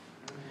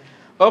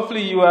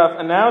Hopefully you have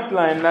an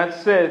outline that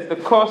says the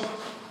cost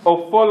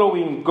of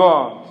following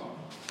God.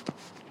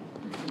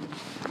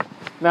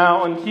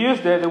 Now, on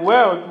Tuesday, the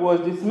world was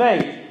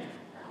dismayed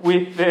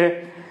with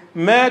the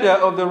murder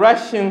of the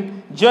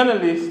Russian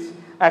journalist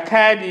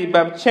Arkady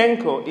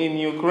Babchenko in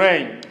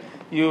Ukraine.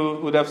 You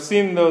would have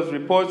seen those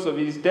reports of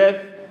his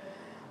death.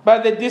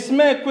 But the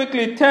dismay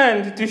quickly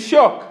turned to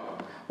shock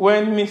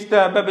when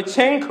Mr.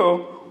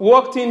 Babchenko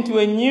walked into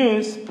a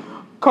news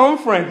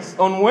conference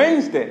on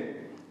Wednesday.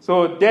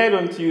 So dead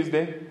on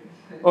Tuesday.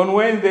 On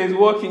Wednesday, he's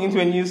walking into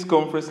a news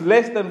conference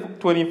less than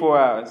 24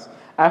 hours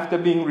after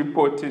being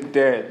reported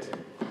dead.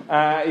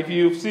 If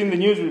you've seen the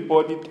news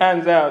report, it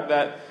turns out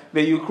that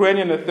the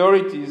Ukrainian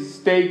authorities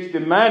staged the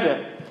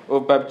murder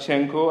of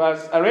Babchenko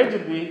as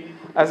allegedly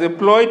as a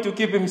ploy to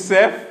keep him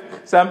safe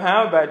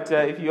somehow. But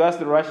if you ask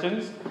the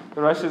Russians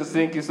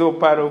think it's all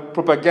part of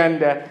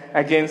propaganda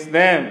against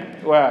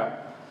them. Well,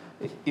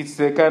 it's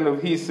a kind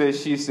of he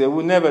says, she says.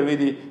 We'll never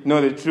really know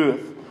the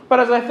truth. But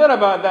as I thought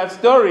about that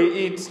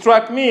story, it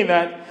struck me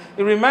that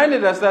it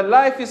reminded us that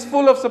life is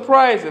full of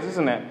surprises,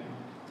 isn't it?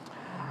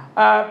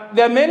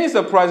 There are many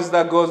surprises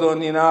that goes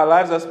on in our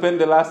lives. As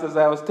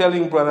I was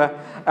telling Brother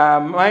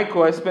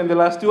Michael, I spent the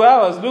last 2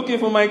 hours looking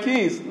for my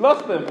keys.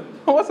 Lost them.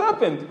 What's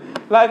happened?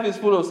 Life is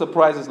full of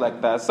surprises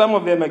like that. Some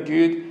of them are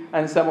good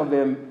and some of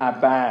them are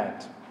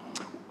bad.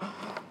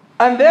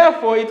 And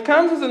therefore, it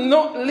comes as a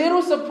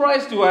little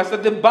surprise to us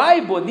that the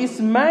Bible, this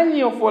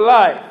manual for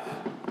life,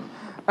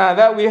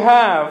 that we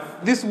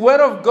have, this word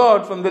of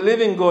God from the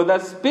living God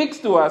that speaks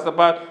to us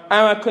about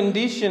our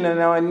condition and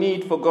our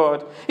need for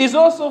God, is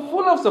also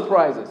full of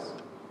surprises.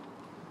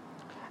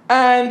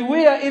 And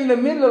we are in the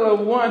middle of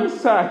one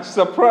such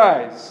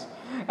surprise.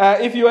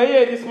 If you are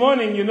here this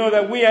morning, you know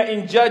that we are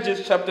in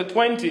Judges chapter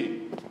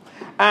 20.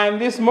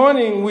 And this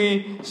morning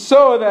we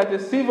saw that the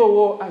civil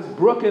war has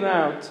broken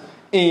out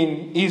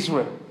in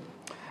Israel.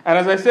 And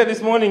as I said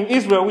this morning,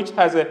 Israel, which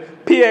has a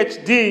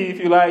PhD, if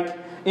you like,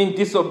 in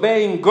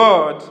disobeying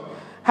God,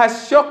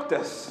 has shocked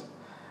us.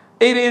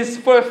 It is,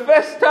 for the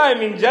first time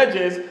in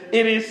Judges,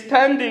 it is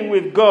standing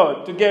with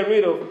God to get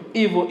rid of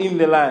evil in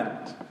the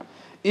land.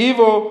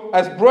 Evil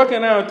has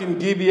broken out in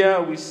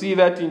Gibeah. We see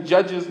that in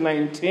Judges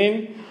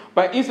 19.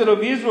 But instead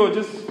of Israel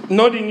just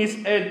nodding its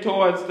head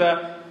towards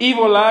the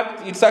evil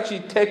act, it's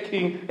actually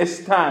taking a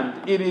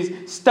stand. It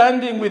is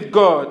standing with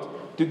God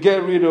to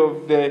get rid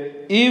of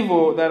the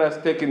evil that has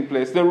taken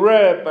place, the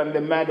rape and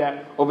the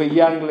murder of a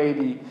young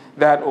lady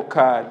that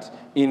occurred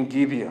in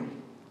Gibeah.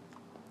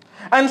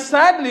 And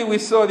sadly, we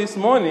saw this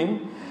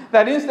morning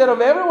that instead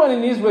of everyone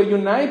in Israel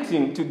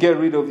uniting to get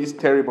rid of this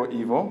terrible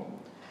evil,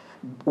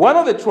 one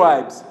of the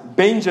tribes,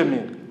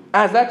 Benjamin,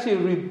 has actually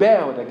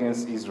rebelled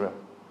against Israel.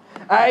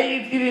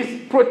 It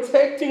is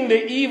protecting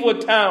the evil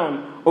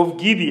town of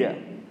Gibeah.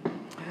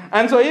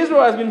 And so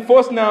Israel has been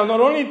forced now not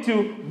only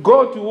to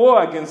go to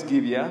war against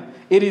Gibeah,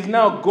 it is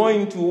now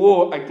going to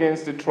war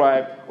against the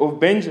tribe of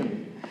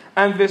Benjamin.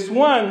 And verse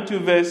 1 to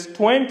verse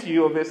 20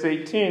 or verse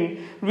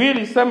 18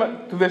 really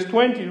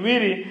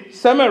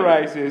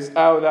summarizes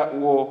how that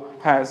war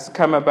has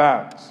come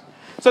about.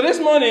 So this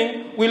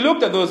morning we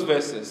looked at those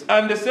verses,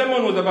 and the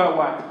sermon was about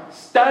what?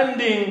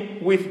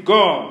 Standing with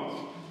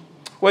God.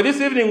 Well,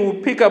 this evening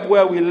we'll pick up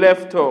where we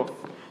left off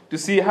to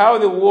see how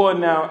the war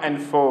now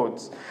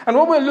unfolds. And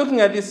what we're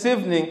looking at this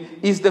evening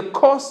is the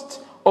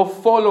cost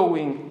of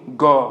following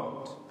God.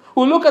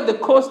 We'll look at the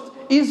cost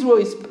Israel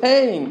is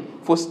paying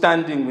for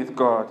standing with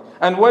God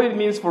and what it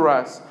means for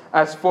us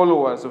as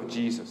followers of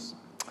Jesus.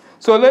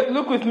 So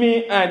look with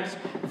me at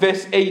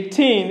verse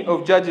 18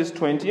 of Judges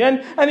 20.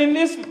 And in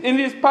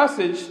this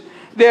passage,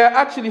 there are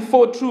actually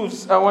 4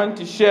 truths I want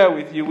to share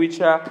with you, which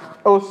are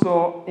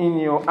also in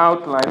your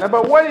outline,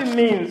 about what it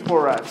means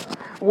for us,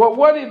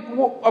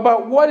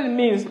 about what it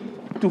means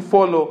to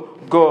follow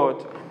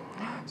God.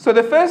 So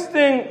the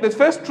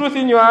first truth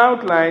in your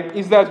outline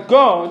is that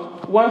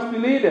God wants to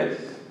lead us.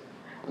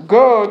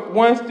 God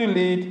wants to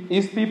lead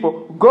his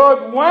people.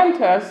 God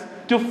wants us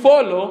to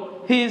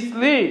follow his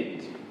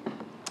lead.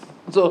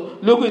 So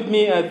look with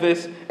me at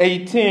verse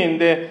 18.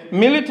 The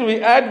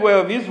military hardware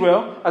of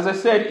Israel, as I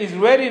said, is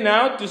ready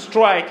now to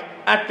strike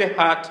at the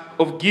heart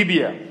of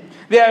Gibeah.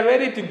 They are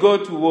ready to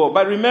go to war.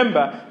 But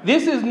remember,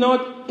 this is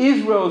not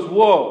Israel's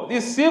war.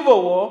 This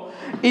civil war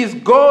is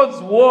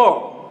God's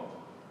war.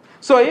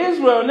 So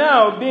Israel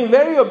now, being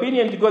very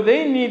obedient to God,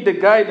 they need the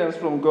guidance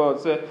from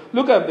God. So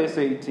look at verse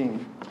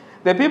 18.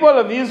 The people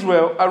of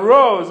Israel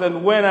arose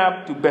and went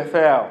up to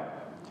Bethel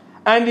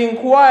and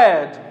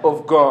inquired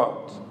of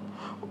God,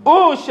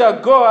 who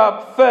shall go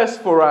up first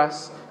for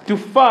us to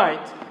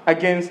fight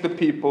against the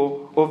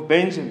people of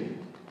Benjamin?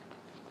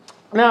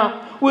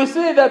 Now, we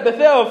see that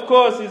Bethel, of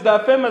course, is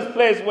that famous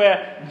place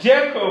where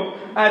Jacob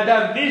had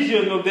that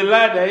vision of the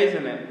ladder,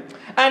 isn't it?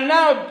 And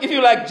now, if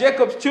you like,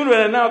 Jacob's children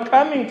are now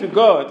coming to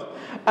God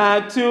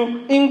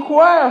to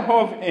inquire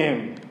of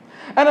him.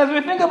 And as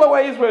we think about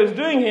what Israel is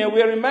doing here,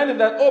 we are reminded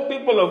that all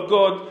people of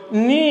God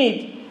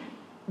need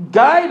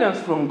guidance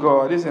from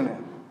God, isn't it?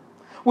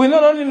 We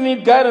not only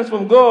need guidance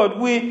from God,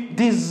 we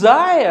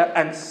desire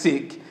and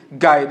seek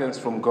guidance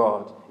from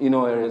God in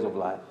all areas of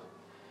life.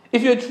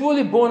 If you're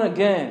truly born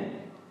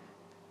again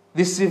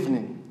this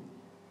evening,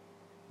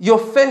 your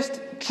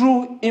first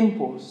true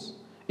impulse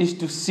is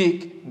to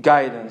seek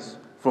guidance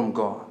from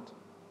God.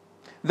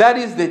 That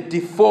is the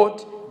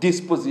default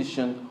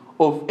disposition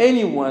of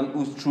anyone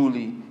who's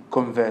truly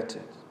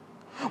converted.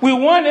 We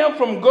want help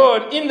from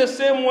God in the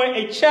same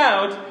way a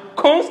child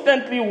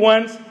constantly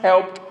wants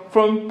help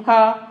from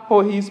her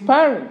or his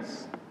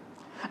parents.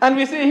 And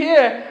we see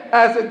here,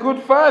 as a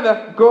good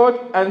father,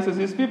 God answers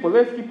his people.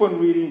 Let's keep on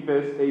reading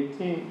verse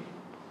 18.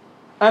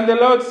 And the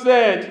Lord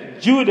said,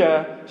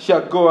 Judah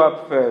shall go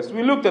up first.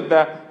 We looked at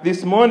that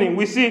this morning.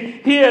 We see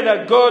here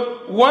that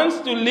God wants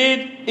to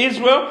lead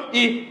Israel.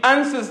 He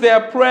answers their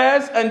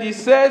prayers and he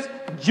says,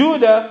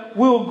 Judah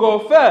will go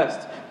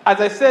first. As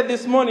I said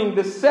this morning,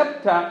 the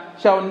scepter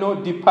shall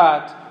not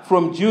depart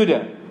from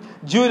Judah.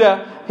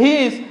 Judah,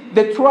 he is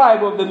the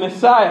tribe of the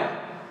Messiah.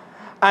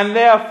 And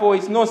therefore,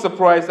 it's no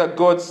surprise that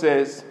God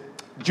says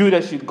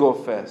Judah should go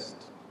first.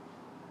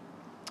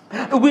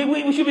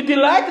 We should be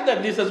delighted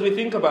at this as we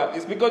think about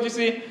this, because you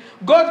see,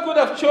 God could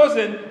have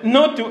chosen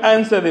not to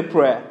answer the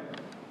prayer.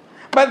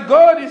 But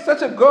God is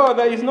such a God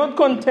that is not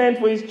content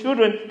for his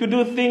children to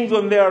do things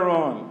on their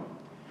own.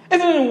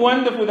 Isn't it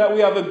wonderful that we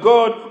have a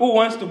God who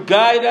wants to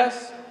guide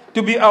us,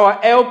 to be our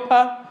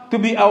helper, to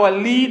be our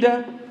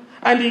leader,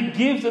 and he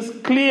gives us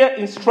clear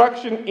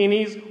instruction in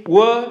his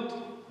word?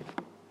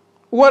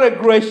 What a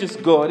gracious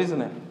God,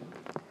 isn't it?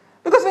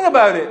 Because think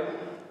about it.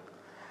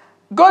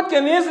 God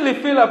can easily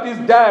fill up his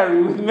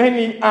diary with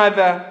many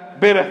other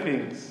better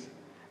things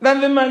than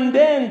the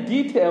mundane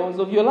details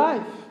of your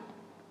life.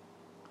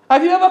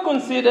 Have you ever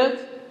considered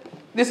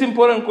this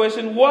important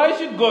question? Why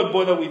should God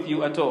bother with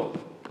you at all?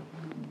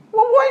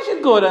 Well, why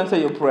should God answer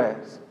your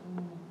prayers?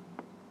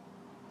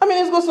 I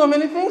mean, he's got so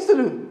many things to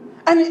do.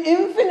 An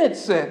infinite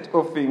set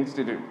of things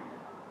to do.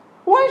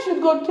 Why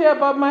should God care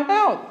about my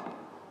health?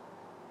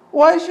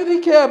 Why should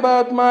he care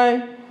about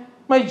my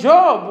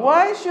job?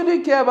 Why should he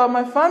care about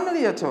my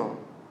family at all?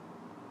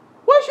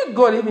 Why should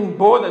God even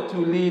bother to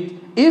lead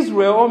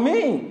Israel or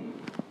me?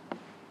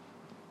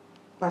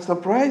 But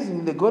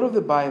surprisingly, the God of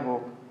the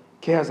Bible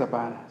cares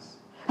about us.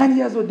 And he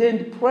has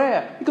ordained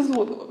prayer, because of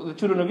what the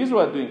children of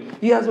Israel are doing.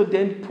 He has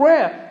ordained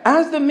prayer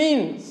as the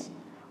means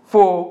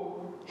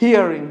for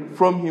hearing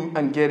from him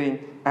and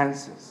getting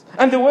answers.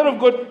 And the word of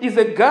God is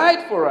a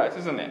guide for us,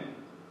 isn't it?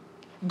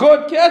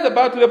 God cares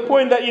about to the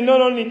point that he not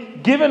only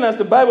given us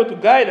the Bible to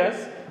guide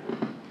us,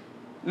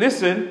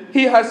 listen,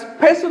 he has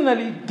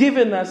personally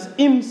given us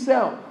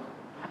himself.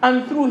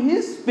 And through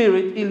his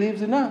Spirit, he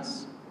lives in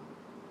us.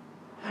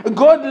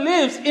 God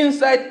lives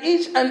inside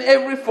each and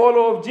every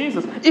follower of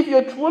Jesus. If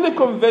you're truly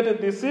converted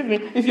this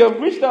evening, if you have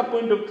reached that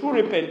point of true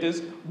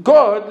repentance,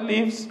 God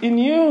lives in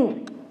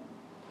you.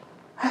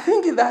 I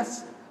think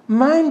that's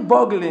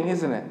mind-boggling,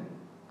 isn't it?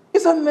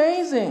 It's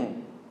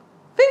amazing.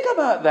 Think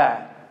about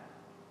that.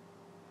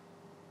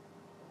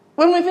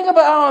 When we think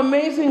about how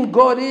amazing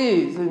God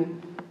is,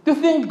 and to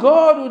think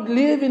God would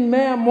live in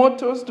mere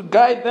mortals to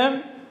guide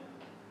them,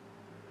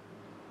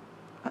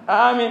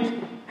 I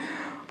mean,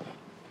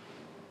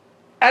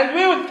 and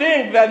we would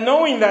think that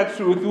knowing that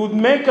truth would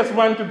make us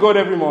run to God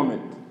every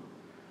moment.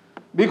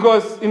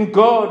 Because in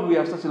God we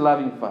have such a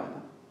loving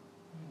Father.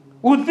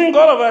 We would think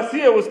all of us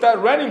here will start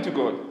running to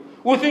God.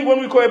 We would think when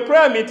we call a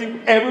prayer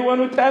meeting, everyone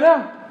will turn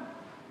up.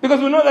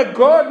 Because we know that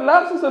God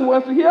loves us and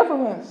wants to hear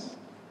from us.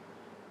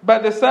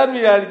 But the sad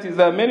reality is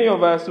that many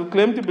of us who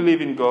claim to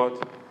believe in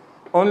God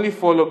only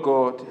follow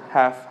God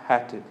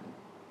half-heartedly.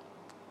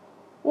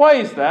 Why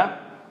is that?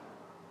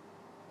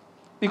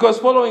 Because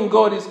following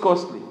God is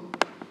costly.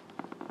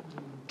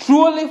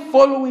 Truly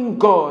following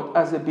God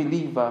as a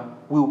believer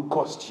will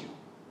cost you.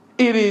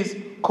 It is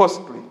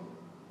costly.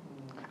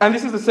 And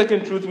this is the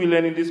second truth we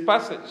learn in this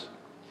passage.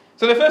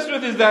 So the first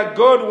truth is that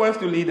God wants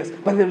to lead us,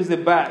 but there is a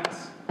but.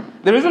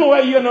 The reason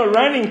why you're not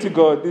running to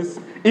God this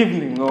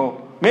evening,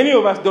 or many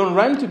of us don't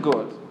run to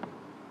God,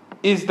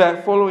 is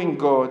that following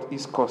God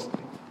is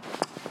costly.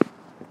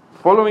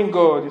 Following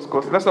God is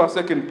costly. That's our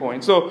second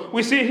point. So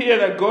we see here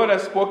that God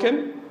has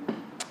spoken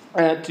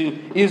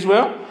to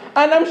Israel.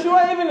 And I'm sure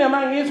even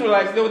among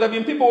Israelites, there would have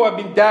been people who have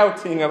been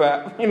doubting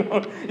about,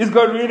 is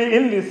God really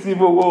in this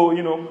civil war?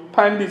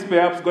 Pundits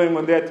perhaps going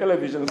on their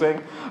television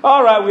saying,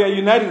 all right, we are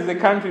united as a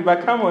country,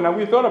 but come on, have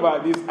we thought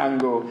about this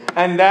angle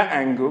and that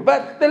angle?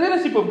 But the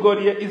leadership of God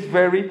here is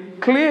very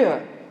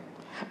clear.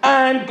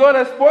 And God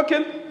has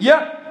spoken,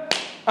 yeah,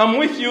 I'm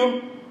with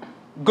you,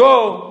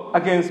 go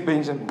against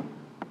Benjamin.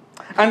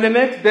 And the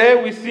next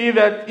day we see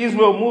that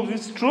Israel moves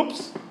its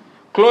troops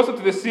closer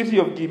to the city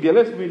of Gibeah.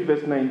 Let's read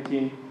verse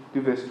 19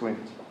 to verse 20.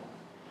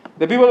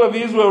 The people of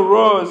Israel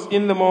rose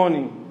in the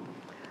morning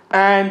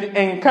and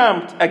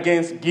encamped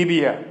against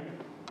Gibeah.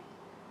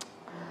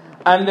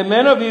 And the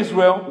men of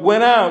Israel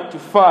went out to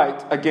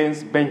fight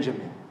against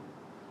Benjamin.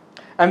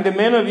 And the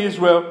men of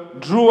Israel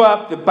drew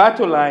up the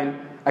battle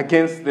line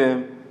against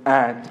them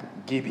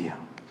at Gibeah.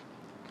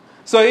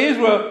 So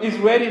Israel is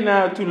ready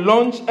now to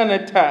launch an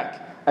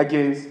attack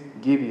against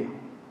Gibeah.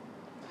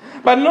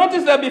 But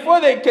notice that before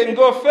they can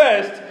go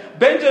first,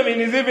 Benjamin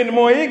is even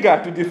more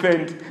eager to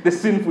defend the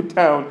sinful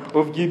town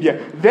of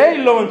Gibeah. They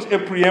launch a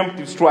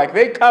preemptive strike.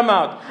 They come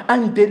out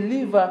and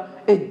deliver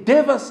a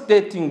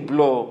devastating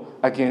blow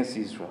against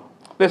Israel.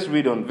 Let's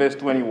read on verse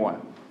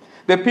 21.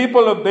 The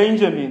people of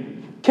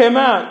Benjamin came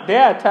out. They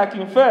are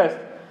attacking first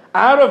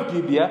out of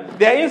Gibeah.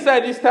 They are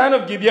inside this town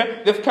of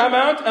Gibeah. They've come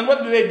out, and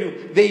what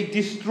do? They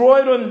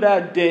destroyed on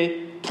that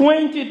day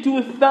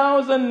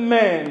 22,000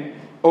 men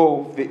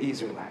of the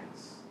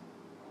Israelites.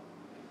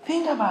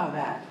 Think about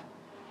that.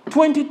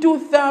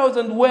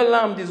 22,000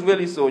 well-armed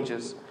Israeli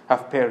soldiers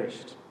have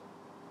perished.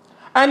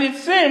 And it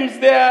seems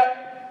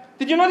there,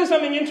 did you notice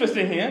something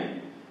interesting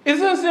here? It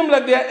doesn't seem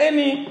like there are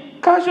any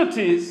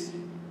casualties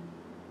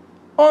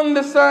on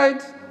the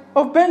side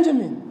of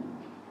Benjamin.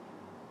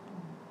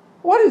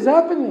 What is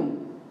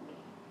happening?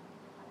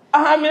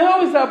 I mean,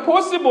 how is that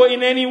possible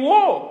in any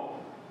war?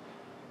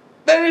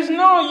 There is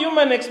no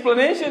human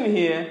explanation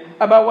here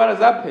about what has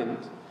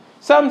happened.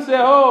 Some say,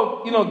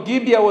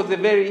 Gibeah was a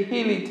very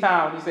hilly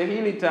town. It's a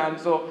hilly town,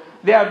 so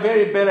they are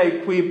very better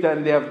equipped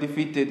and they have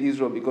defeated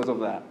Israel because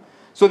of that.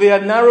 So there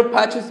are narrow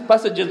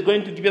passages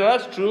going to Gibeah.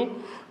 That's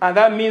true. And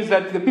that means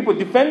that the people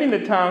defending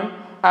the town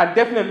are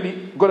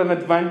definitely got an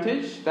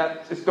advantage.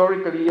 That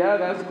historically,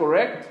 that's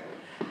correct.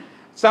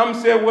 Some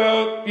say,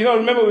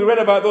 remember we read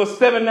about those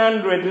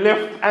 700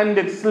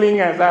 left-handed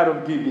slingers out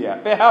of Gibeah.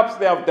 Perhaps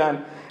they have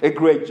done a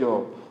great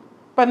job.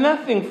 But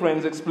nothing,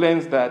 friends,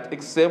 explains that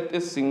except a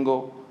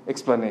single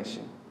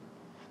explanation.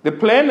 The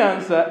plain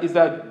answer is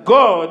that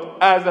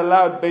God has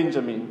allowed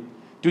Benjamin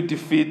to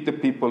defeat the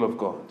people of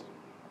God.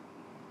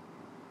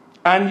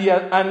 And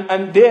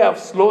they have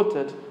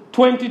slaughtered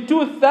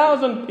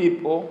 22,000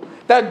 people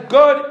that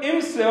God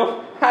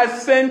himself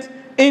has sent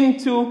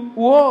into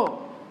war.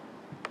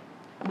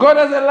 God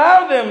has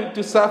allowed them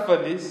to suffer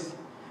this.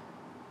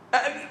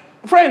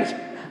 Friends,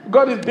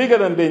 God is bigger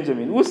than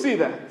Benjamin. We'll see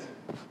that.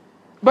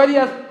 But he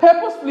has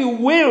purposefully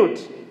willed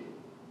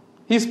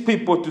his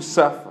people to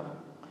suffer,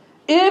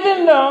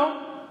 even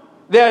though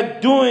they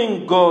are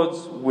doing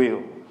God's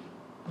will.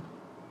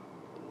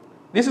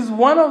 This is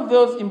one of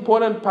those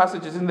important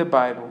passages in the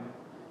Bible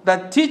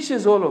that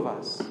teaches all of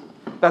us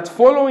that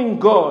following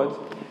God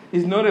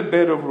is not a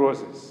bed of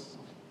roses.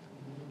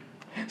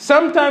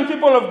 Sometimes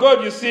people of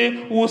God, you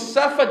see, will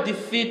suffer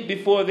defeat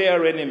before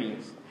their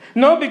enemies.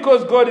 Not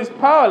because God is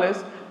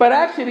powerless, but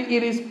actually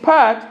it is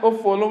part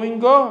of following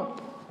God.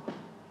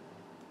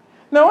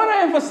 Now, I want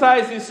to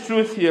emphasize this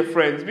truth here,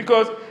 friends,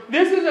 because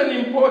this is an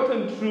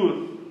important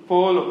truth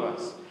for all of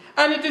us.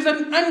 And it is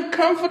an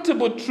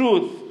uncomfortable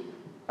truth,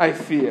 I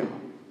fear.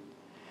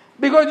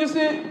 Because, you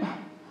see,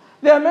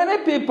 there are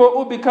many people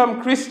who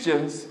become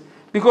Christians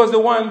because they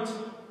want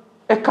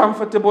a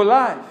comfortable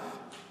life.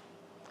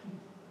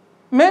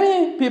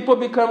 Many people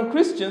become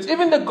Christians.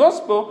 Even the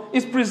gospel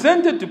is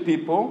presented to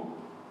people.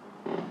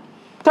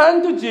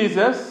 Turn to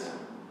Jesus.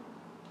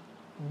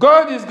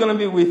 God is going to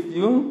be with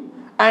you.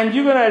 And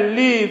you're going to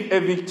live a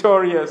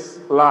victorious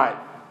life.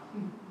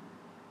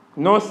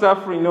 No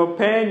suffering, no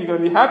pain. You're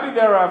going to be happy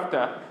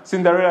thereafter.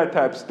 Cinderella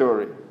type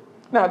story.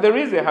 Now, there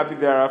is a happy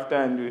thereafter,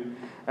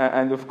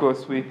 and of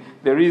course,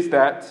 there is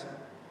that.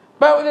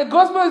 But the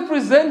gospel is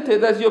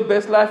presented as your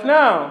best life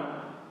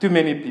now to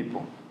many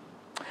people.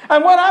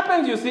 And what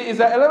happens, you see, is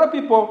that a lot of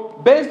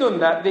people, based on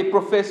that, they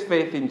profess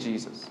faith in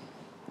Jesus.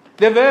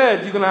 They've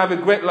heard you're going to have a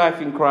great life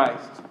in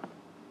Christ,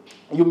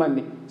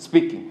 humanly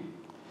speaking.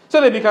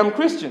 So they become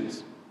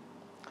Christians.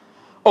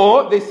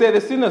 Or they say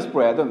the sinner's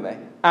prayer, don't they?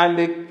 And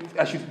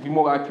I should be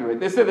more accurate.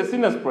 They say the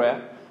sinner's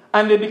prayer,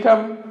 and they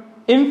become,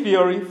 in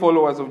theory,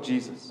 followers of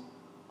Jesus.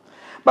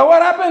 But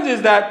what happens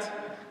is that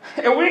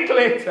a week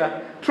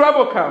later,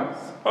 trouble comes,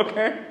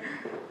 okay?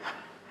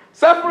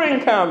 Suffering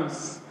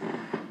comes,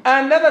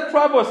 and other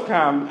troubles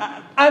come.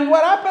 And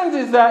what happens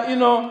is that,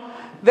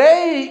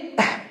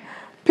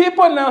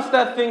 people now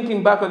start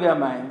thinking back of their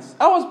minds,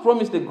 I was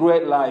promised a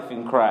great life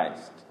in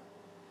Christ.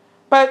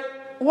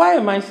 But why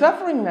am I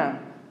suffering now?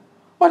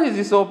 What is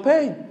this all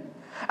pain?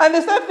 And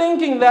they start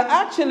thinking that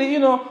actually,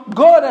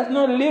 God has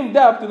not lived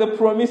up to the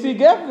promise he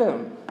gave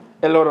them.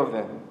 A lot of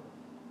them.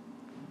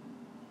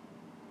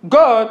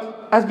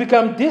 God has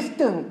become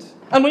distant.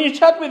 And when you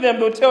chat with them,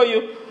 they'll tell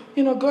you,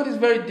 God is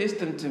very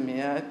distant to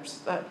me.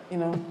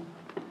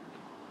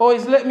 Or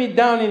he's let me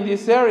down in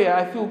this area.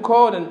 I feel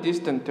cold and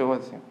distant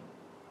towards him.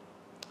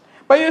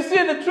 But you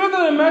see, the truth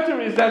of the matter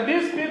is that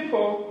these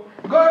people,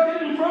 God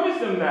didn't promise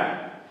them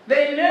that.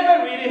 They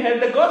never really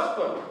had the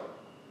gospel.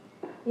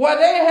 What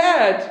they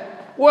had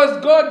was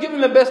God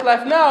giving the best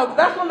life now.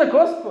 That's not the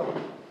gospel.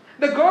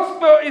 The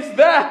gospel is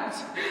that.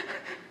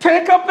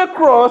 Take up the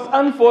cross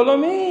and follow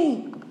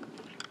me.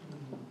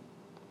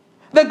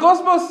 The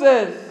gospel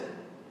says,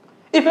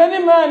 if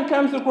any man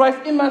comes to Christ,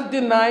 he must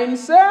deny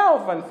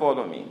himself and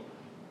follow me.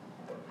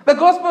 The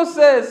gospel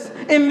says,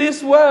 in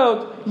this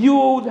world, you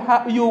will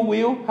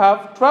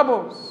have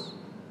troubles.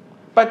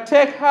 But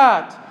take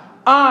heart,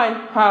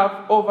 I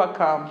have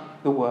overcome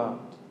the world.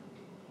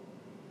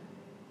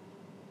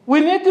 We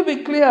need to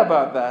be clear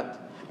about that.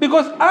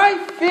 Because I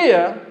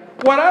fear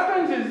what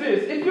happens is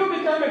this.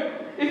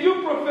 If If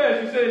you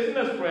profess, you say a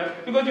sinner's prayer,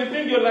 because you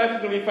think your life is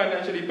going to be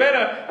financially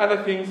better,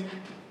 other things,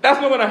 that's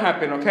not going to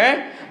happen,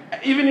 okay?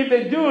 Even if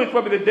they do, it's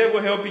probably the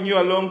devil helping you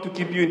along to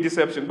keep you in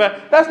deception.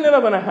 But that's never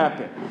going to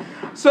happen.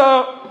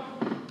 So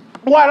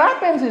what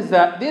happens is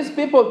that these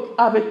people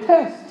have a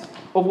test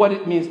of what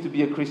it means to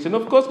be a Christian.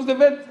 Of course, because they've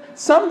had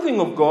something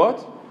of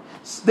God.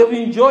 They've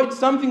enjoyed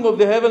something of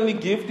the heavenly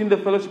gift in the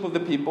fellowship of the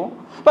people.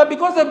 But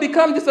because they've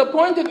become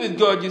disappointed with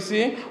God, you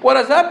see, what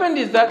has happened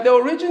is that the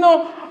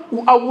original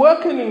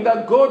awakening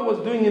that God was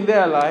doing in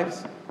their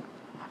lives,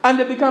 and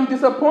they become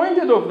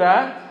disappointed of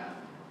that,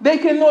 they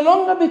can no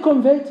longer be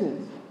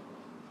converted.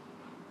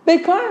 They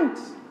can't.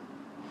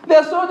 They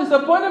are so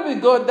disappointed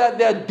with God that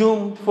they are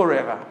doomed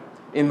forever,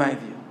 in my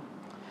view.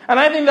 And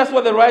I think that's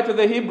what the writer of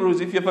the Hebrews,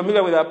 if you're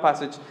familiar with that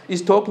passage,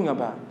 is talking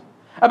about.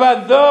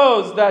 About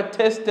those that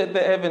tested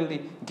the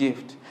heavenly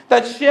gift,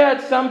 that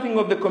shared something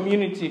of the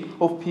community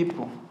of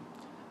people.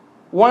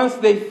 Once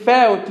they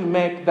failed to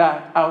make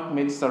that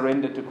ultimate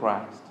surrender to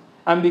Christ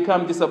and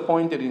become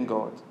disappointed in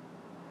God,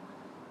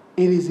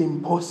 it is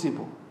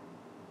impossible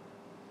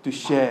to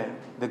share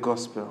the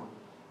gospel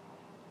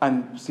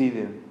and see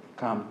them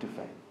come to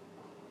faith.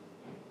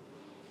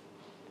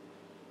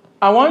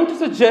 I want to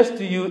suggest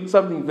to you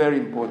something very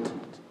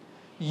important.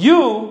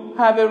 You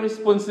have a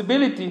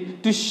responsibility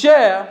to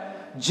share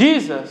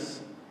Jesus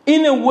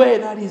in a way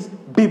that is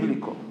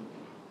biblical.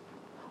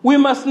 We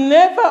must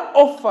never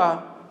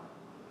offer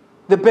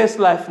the best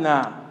life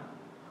now.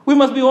 We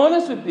must be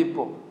honest with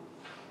people.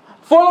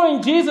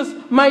 Following Jesus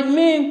might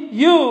mean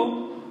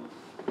you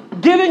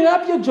giving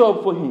up your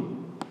job for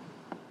him.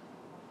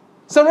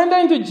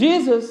 Surrendering to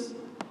Jesus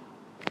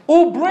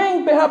will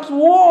bring perhaps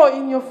war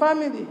in your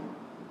family.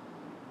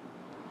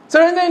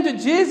 Surrendering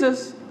to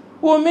Jesus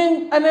will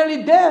mean an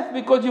early death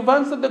because you've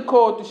answered the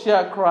call to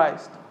share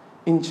Christ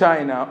in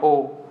China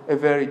or a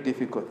very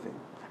difficult thing,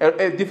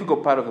 a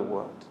difficult part of the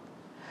world.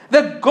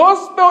 The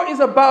gospel is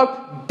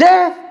about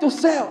death to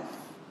self.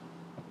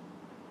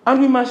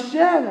 And we must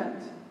share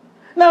that.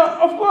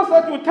 Now, of course,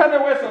 that will turn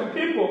away some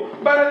people,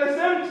 but at the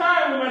same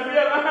time, we must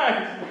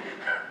realize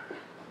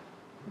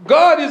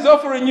God is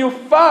offering you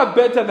far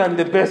better than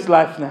the best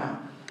life now.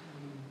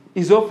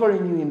 He's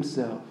offering you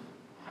himself.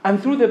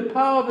 And through the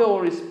power of the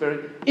Holy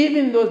Spirit,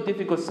 even in those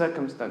difficult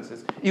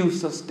circumstances, he will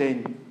sustain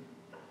you.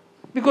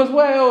 Because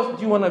where else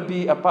do you want to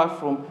be apart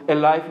from a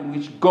life in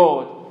which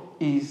God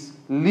is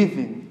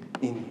living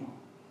in you?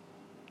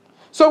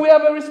 So we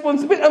have a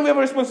responsibility, and we have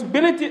a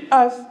responsibility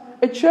as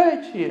a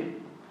church here.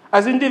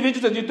 As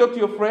individuals, as you talk to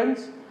your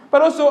friends,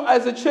 but also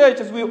as a church,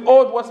 as we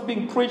hold what's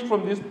being preached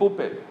from this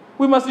pulpit.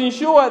 We must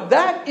ensure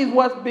that is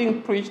what's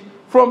being preached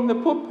from the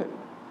pulpit.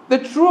 The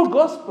true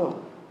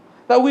gospel.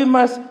 That we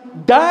must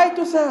die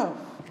to self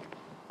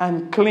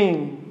and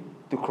cling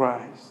to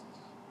Christ.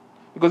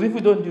 Because if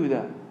we don't do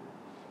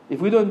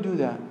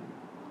that,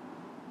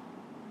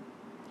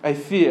 I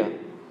fear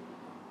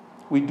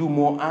we do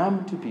more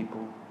harm to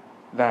people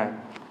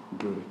than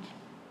good.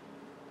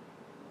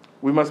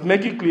 We must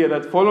make it clear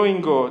that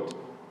following God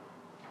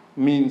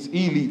means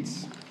he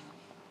leads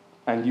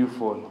and you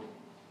follow.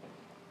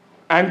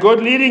 And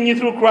God leading you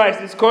through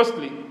Christ is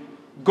costly.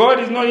 God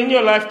is not in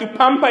your life to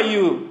pamper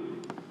you.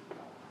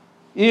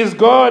 He is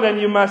God, and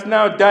you must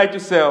now die to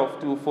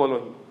self to follow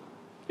him.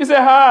 It's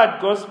a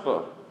hard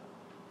gospel.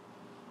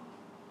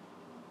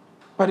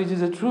 But it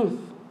is a truth.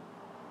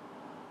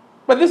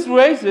 But this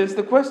raises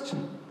the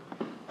question.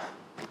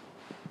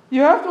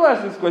 You have to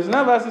ask this question.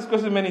 I've asked this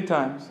question many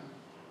times.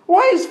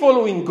 Why is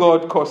following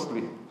God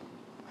costly?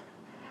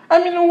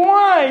 I mean,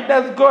 why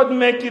does God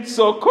make it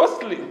so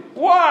costly?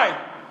 Why?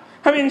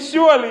 I mean,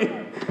 surely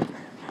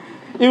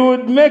it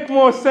would make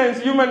more sense,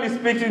 humanly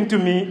speaking, to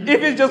me,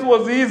 if it just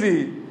was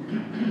easy.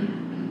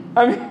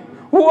 I mean,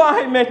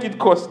 why make it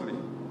costly?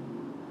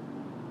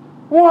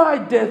 Why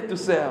death to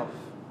self?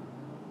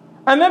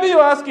 And maybe you're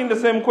asking the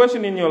same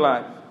question in your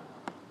life.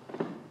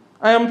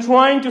 I am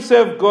trying to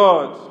serve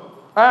God.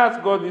 I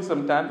ask God this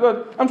sometimes.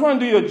 God, I'm trying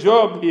to do your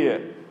job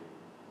here.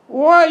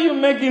 Why are you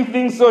making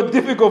things so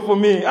difficult for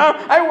me?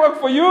 I work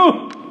for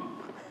you.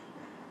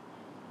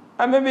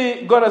 And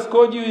maybe God has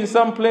called you in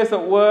some place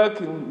at work,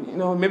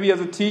 and, maybe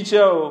as a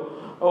teacher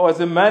or as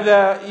a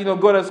mother,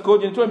 God has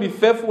called you and trying to be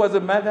faithful as a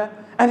mother.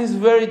 And it's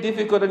very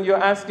difficult, and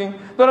you're asking,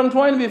 but I'm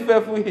trying to be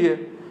faithful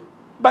here.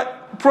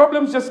 But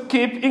problems just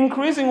keep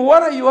increasing.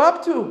 What are you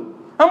up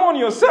to? I'm on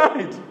your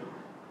side.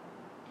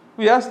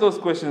 We ask those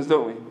questions,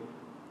 don't we?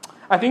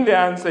 I think the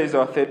answer is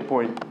our third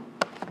point.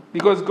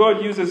 Because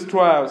God uses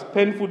trials,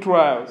 painful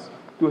trials,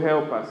 to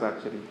help us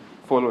actually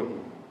follow him.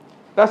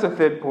 That's the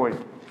third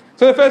point.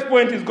 So the first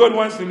point is God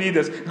wants to lead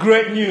us.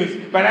 Great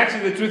news. But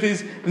actually the truth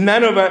is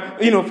none of us,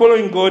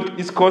 following God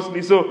is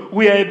costly. So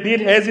we are a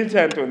bit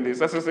hesitant on this.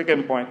 That's the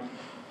second point.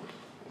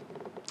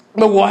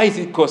 But why is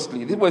it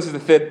costly? This is the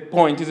third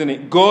point, isn't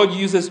it? God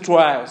uses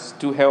trials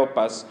to help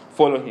us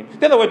follow him.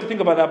 The other way to think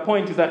about that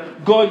point is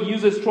that God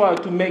uses trials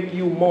to make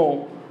you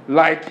more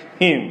like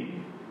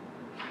him.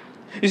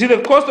 You see,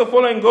 the cost of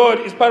following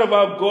God is part of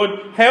how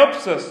God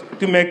helps us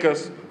to make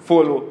us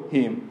follow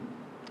him.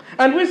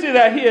 And we see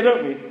that here,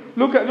 don't we?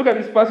 look at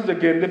this passage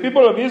again. The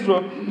people of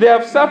Israel, they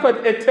have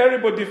suffered a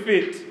terrible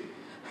defeat.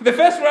 The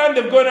first round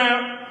they've gone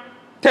out,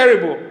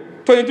 terrible.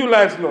 22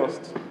 lives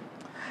lost.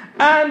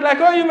 And like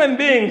all human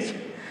beings,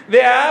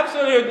 they are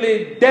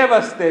absolutely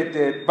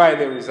devastated by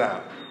the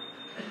result.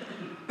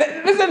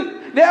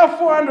 Listen, there are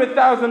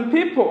 400,000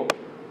 people.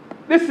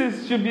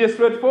 This should be a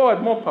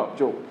straightforward mop-up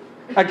job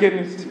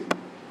against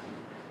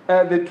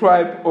the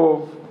tribe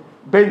of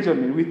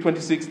Benjamin with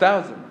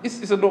 26,000.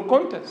 It's a no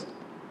contest.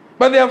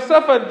 But they have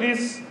suffered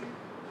this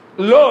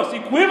loss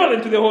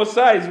equivalent to the whole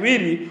size,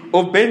 really,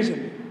 of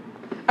Benjamin.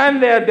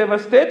 And they are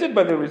devastated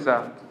by the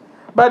result.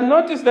 But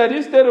notice that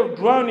instead of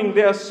drowning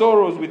their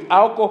sorrows with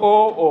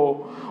alcohol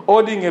or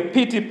holding a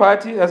pity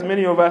party, as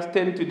many of us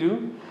tend to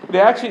do, they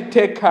actually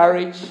take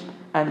courage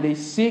and they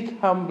seek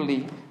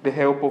humbly the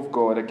help of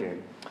God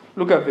again.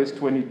 Look at verse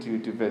 22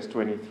 to verse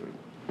 23.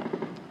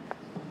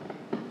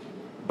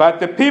 But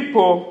the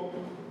people,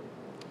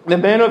 the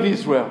men of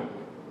Israel,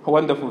 a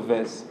wonderful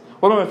verse,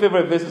 one of my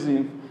favorite verses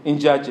in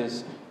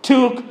Judges,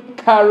 took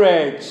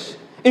courage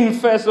in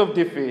face of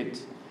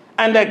defeat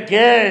and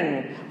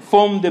again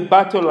formed the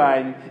battle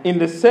line in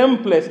the same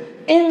place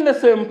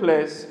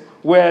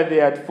where they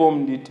had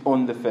formed it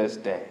on the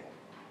first day.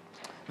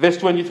 Verse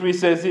 23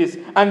 says this,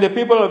 and the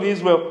people of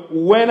Israel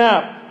went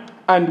up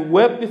and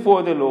wept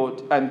before the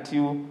Lord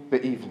until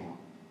the evening.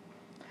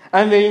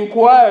 And they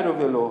inquired of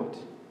the Lord,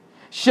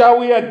 shall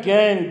we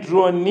again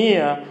draw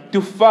near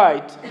to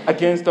fight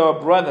against our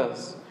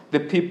brothers, the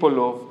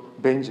people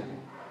of Benjamin?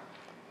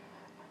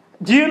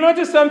 Do you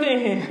notice something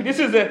here? This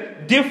is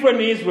a different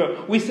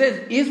Israel. We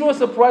said Israel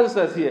surprises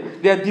us here.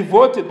 They are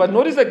devoted. But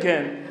notice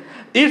again,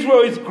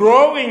 Israel is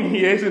growing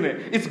here, isn't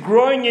it? It's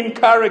growing in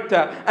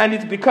character and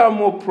it's become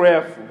more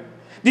prayerful.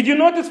 Did you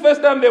notice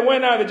first time they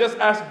went out, they just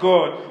asked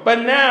God. But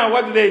now,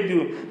 what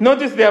do?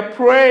 Notice they're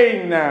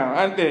praying now,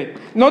 aren't they?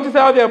 Notice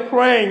how they're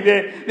praying.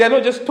 They're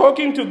not just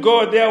talking to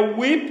God, they are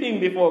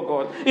weeping before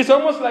God. It's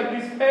almost like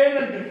this pain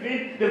and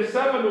defeat they've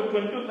suffered with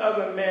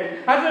 22,000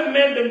 men hasn't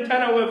made them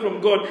turn away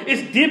from God.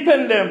 It's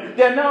deepened them.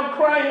 They're now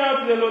crying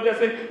out to the Lord. They're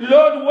saying,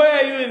 Lord,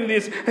 where are you in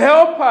this?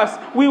 Help us.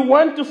 We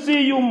want to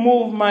see you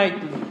move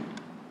mightily.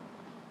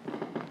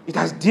 It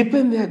has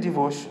deepened their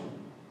devotion.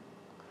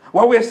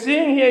 What we're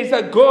seeing here is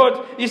that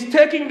God is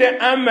taking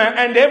the armor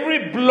and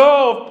every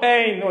blow of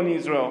pain on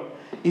Israel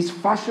is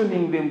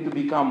fashioning them to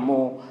become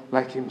more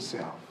like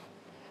himself.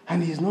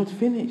 And he's not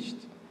finished.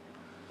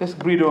 Let's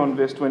read on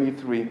verse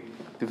 23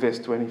 to verse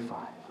 25.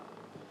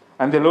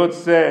 And the Lord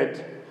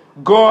said,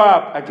 go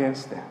up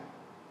against them.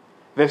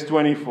 Verse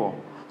 24.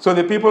 So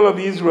the people of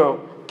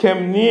Israel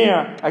came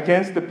near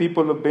against the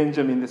people of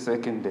Benjamin the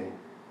second day.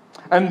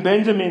 And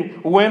Benjamin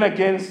went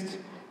against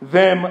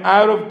them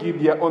out of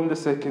Gibeah on the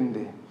second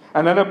day.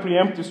 Another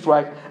preemptive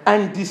strike,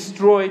 and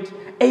destroyed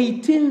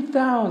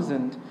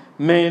 18,000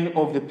 men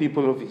of the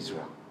people of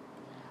Israel.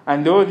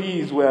 And all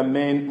these were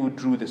men who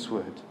drew the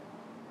sword.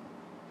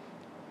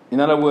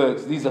 In other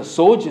words, these are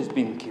soldiers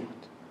being killed.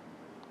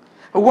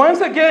 Once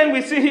again,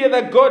 we see here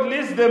that God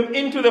leads them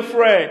into the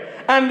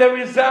fray, and the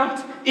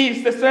result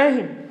is the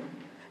same.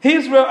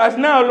 Israel has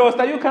now lost,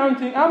 are you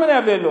counting? How many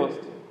have they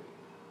lost?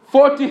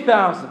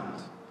 40,000.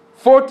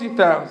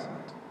 40,000.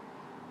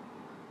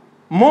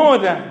 More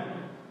than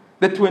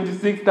the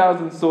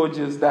 26,000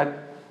 soldiers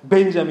that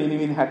Benjamin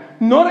even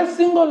had. Not a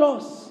single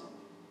loss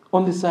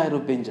on the side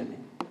of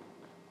Benjamin.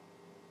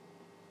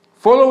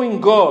 Following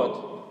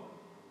God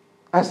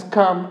has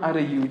come at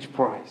a huge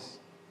price.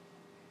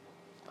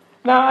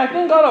 Now, I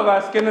think all of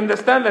us can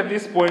understand at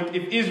this point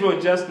if Israel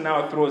just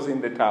now throws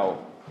in the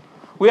towel.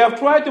 We have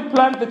tried to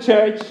plant the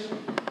church.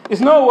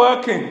 It's not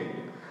working.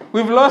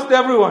 We've lost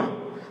everyone.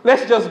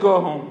 Let's just go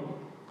home.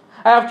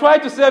 I have tried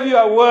to serve you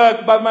at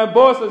work, but my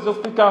boss has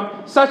just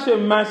become such a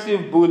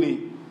massive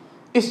bully.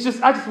 I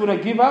just want to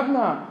give up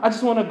now. I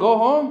just want to go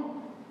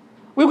home.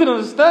 We could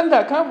understand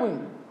that, can't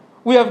we?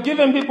 We have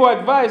given people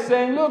advice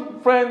saying,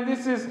 look, friend,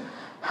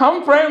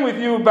 I'm praying with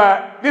you,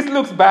 but this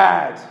looks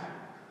bad.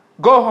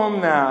 Go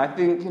home now. I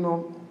think,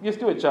 you're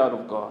still a child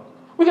of God.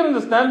 We can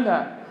understand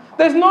that.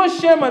 There's no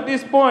shame at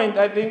this point,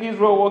 I think,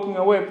 Israel walking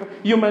away,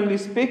 humanly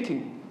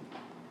speaking.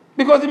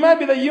 Because it might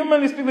be that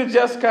humanly speaking, they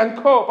just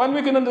can't cope. And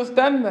we can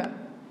understand that.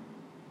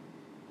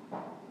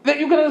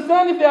 You can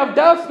understand if they have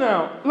doubts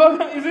now.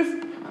 Look, is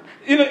this...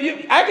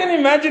 I can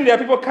imagine there are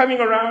people coming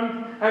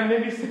around and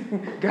maybe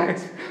saying,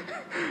 guys,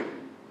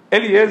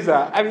 Eliezer,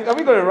 are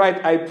we going to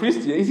write high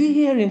priest here? Is he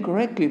hearing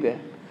correctly there?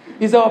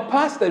 Is our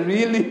pastor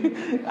really...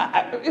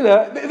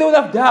 they would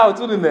have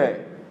doubts, wouldn't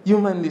they?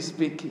 Humanly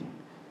speaking.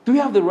 Do we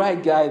have the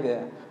right guy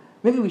there?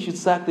 Maybe we should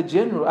sack the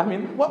general.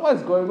 What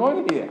was going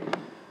on here?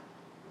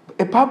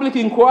 A public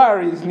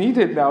inquiry is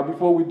needed now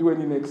before we do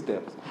any next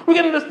steps. We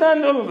can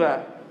understand all of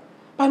that.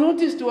 But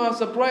notice to our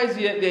surprise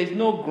here, there is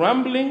no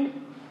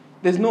grumbling.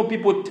 There's no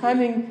people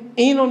turning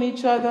in on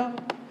each other.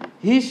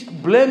 His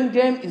blame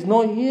game is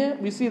not here.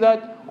 We see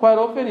that quite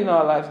often in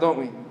our lives, don't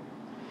we?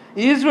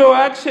 Israel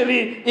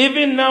actually,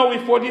 even now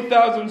with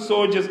 40,000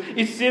 soldiers,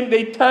 it seems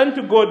they turn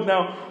to God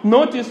now.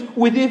 Notice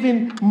with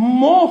even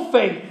more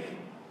faith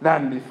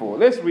than before.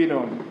 Let's read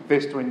on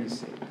verse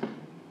 26.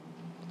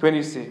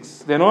 26.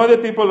 Then all the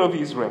people of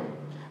Israel,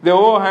 the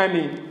whole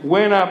army,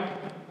 went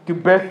up to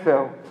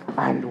Bethel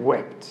and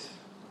wept.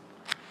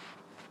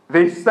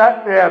 They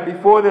sat there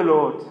before the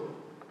Lord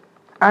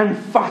and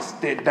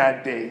fasted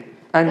that day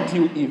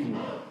until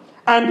evening,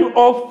 and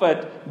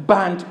offered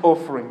burnt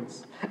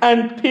offerings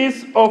and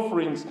peace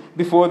offerings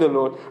before the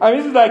Lord. I mean,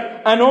 this is like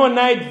an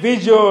all-night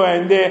vigil,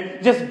 and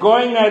they're just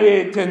going at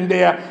it, and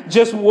they're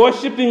just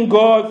worshiping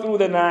God through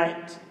the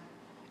night.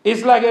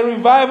 It's like a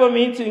revival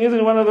meeting, isn't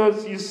it? One of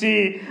those, you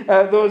see,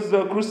 those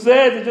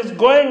crusades are just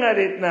going at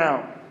it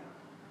now.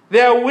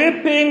 They're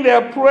weeping,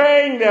 they're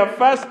praying, they're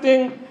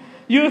fasting.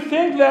 You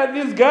think that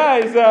these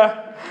guys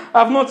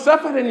have not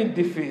suffered any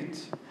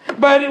defeat.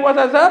 But what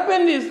has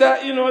happened is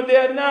that, they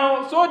are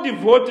now so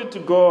devoted to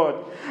God.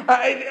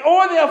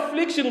 All the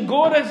affliction,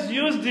 God has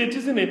used it,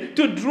 isn't it,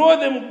 to draw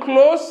them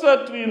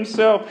closer to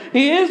himself.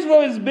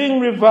 Israel is being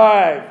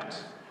revived.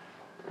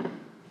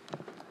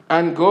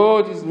 And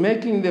God is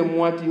making them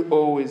what he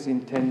always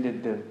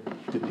intended them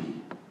to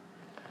be.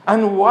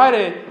 And what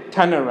a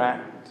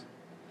turnaround.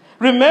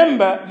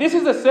 Remember, this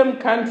is the same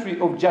country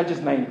of Judges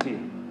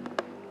 19.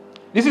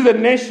 This is a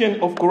nation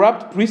of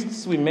corrupt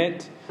priests we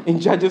met in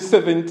Judges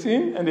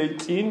 17 and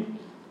 18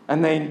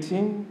 and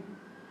 19.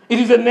 It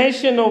is a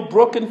nation of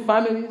broken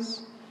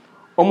families,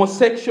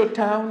 homosexual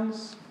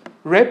towns,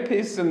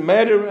 rapists and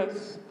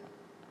murderers.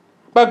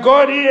 But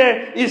God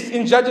here is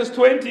in Judges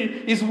 20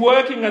 is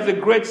working as a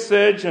great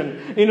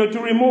surgeon, to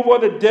remove all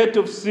the dirt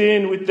of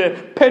sin with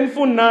the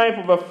painful knife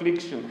of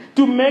affliction,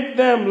 to make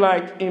them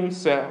like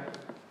himself.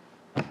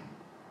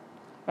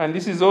 And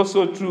this is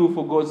also true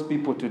for God's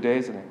people today,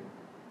 isn't it?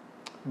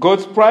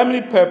 God's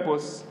primary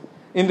purpose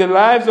in the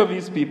lives of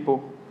his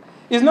people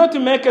is not to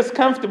make us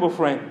comfortable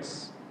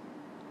friends,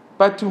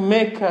 but to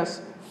make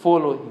us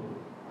follow him.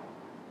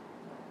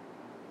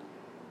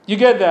 You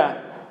get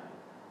that?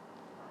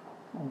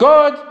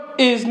 God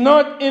is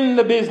not in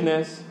the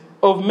business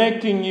of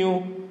making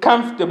you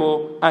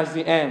comfortable as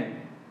the end.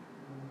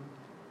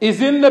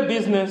 He's in the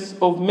business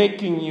of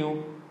making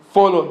you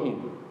follow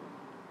him,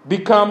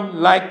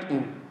 become like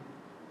him.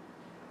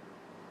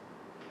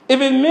 If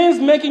it means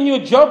making you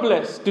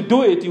jobless to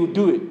do it, you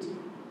do it.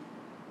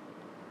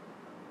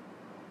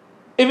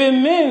 If it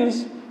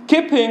means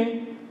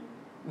keeping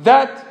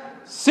that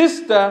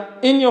sister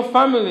in your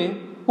family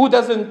who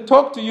doesn't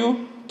talk to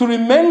you to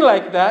remain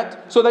like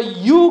that so that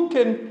you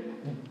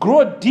can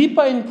grow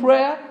deeper in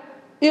prayer,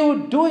 he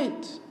will do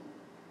it.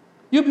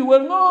 You'll be,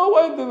 well, no,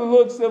 why did the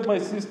Lord save my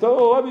sister?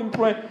 Oh, I've been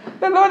praying.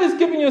 The Lord is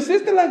keeping your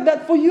sister like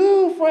that for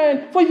you,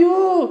 friend, for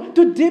you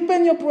to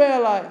deepen your prayer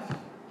life.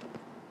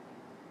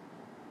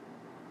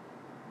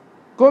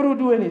 God will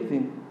do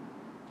anything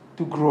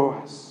to grow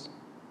us.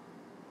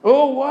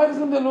 Oh, why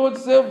doesn't the Lord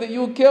save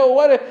the UK? Oh,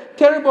 what a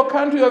terrible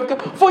country you have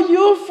come. For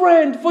you,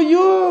 friend, for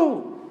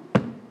you.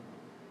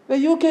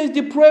 The UK is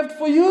depraved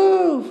for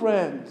you,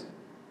 friend.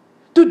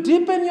 To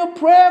deepen your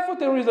prayer for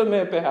Theresa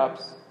May,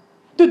 perhaps.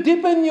 To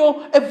deepen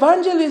your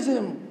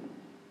evangelism.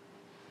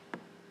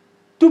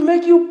 To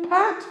make you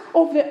part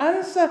of the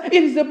answer.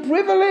 It is a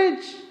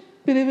privilege,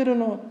 believe it or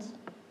not.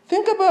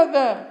 Think about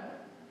that.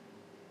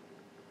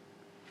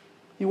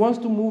 He wants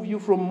to move you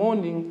from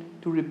mourning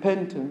to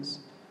repentance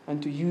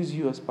and to use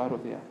you as part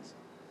of the answer.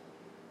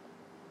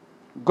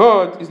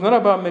 God is not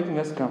about making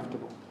us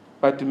comfortable,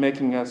 but to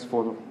making us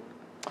follow.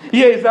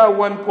 Here is how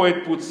one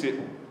poet puts it.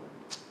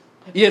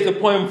 Here's a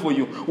poem for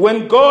you.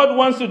 When God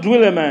wants to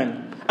drill a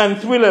man, and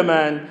thrill a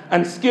man,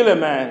 and skill a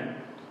man,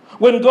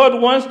 when God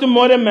wants to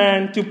mold a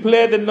man to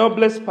play the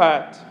noblest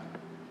part,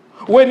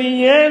 when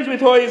he yearns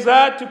with all his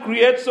heart to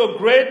create so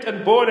great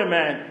and bold a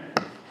man,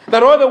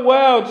 that all the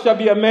world shall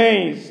be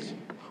amazed,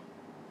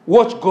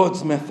 watch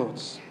God's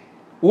methods.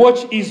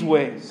 Watch his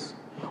ways.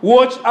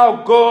 Watch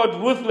how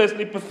God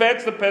ruthlessly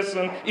perfects the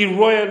person he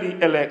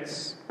royally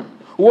elects.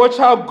 Watch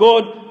how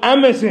God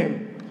amours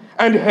him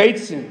and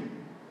hates him,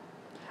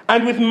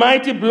 and with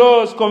mighty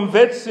blows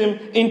converts him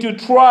into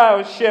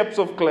trial shapes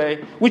of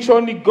clay, which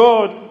only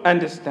God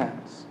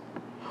understands.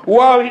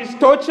 While his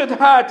tortured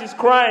heart is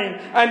crying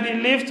and he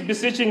lifts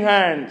beseeching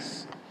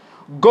hands,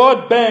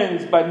 God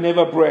bends but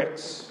never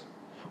breaks.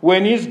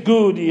 When he's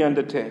good, he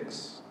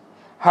undertakes.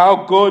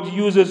 How God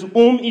uses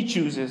whom he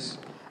chooses,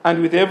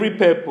 and with every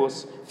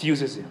purpose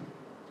fuses him.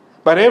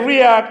 But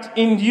every act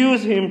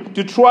induces him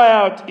to try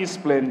out his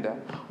splendor.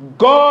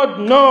 God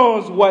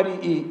knows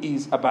what he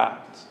is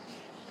about.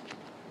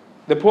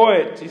 The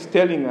poet is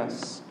telling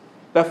us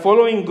that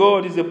following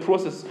God is a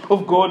process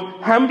of God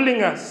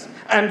humbling us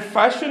and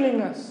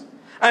fashioning us.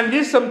 And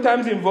this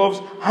sometimes involves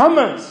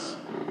hammers,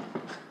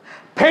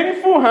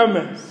 painful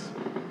hammers,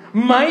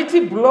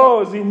 mighty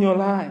blows in your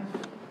life.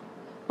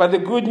 But the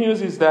good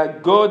news is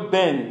that God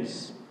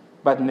bends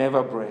but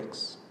never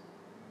breaks.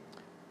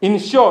 In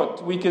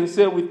short, we can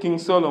say with King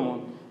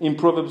Solomon in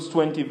Proverbs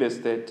 20 verse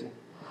 30,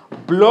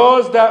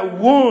 blows that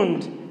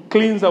wound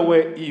cleanse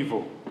away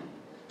evil.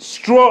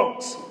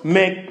 Strokes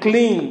make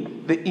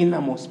clean the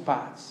innermost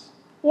parts.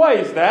 Why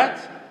is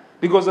that?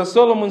 Because as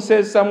Solomon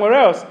says somewhere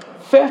else,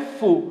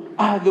 faithful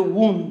are the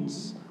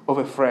wounds of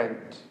a friend.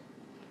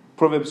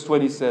 Proverbs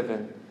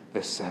 27,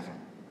 verse 7.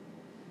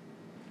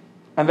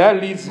 And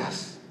that leads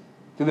us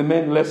to the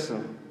main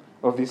lesson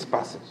of this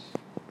passage.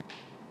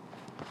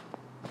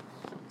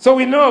 So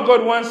we know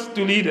God wants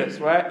to lead us,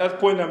 right? That's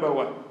point number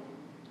one.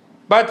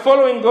 But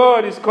following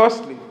God is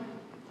costly.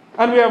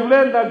 And we have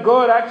learned that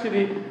God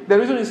actually, the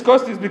reason it's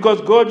costly is because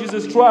God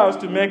uses trials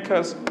to make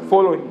us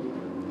follow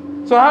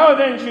Him. So how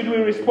then should we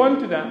respond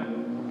to that?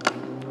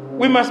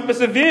 We must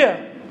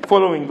persevere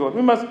following God.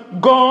 We must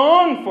go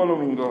on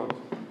following God.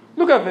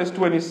 Look at verse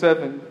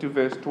 27 to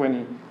verse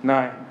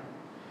 29.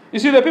 You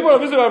see, the people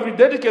of Israel have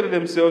rededicated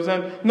themselves,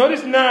 and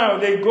notice now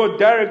they go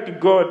direct to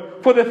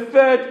God for the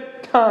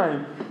third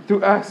time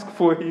to ask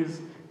for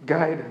His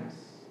guidance.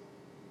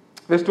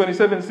 Verse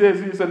 27 says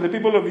this, and the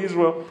people of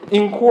Israel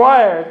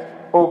inquired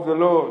of the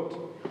Lord,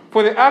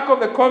 for the ark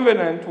of the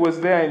covenant was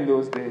there in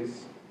those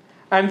days.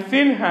 And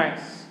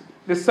Phinehas,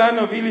 the son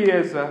of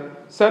Eleazar,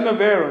 son of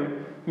Aaron,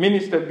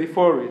 ministered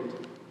before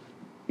it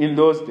in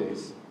those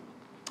days.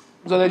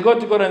 So they go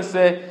to God and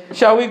say,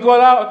 shall we go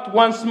out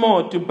once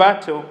more to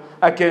battle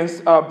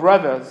against our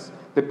brothers,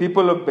 the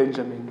people of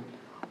Benjamin,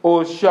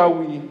 or shall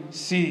we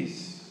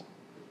cease?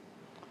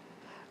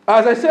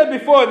 As I said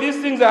before,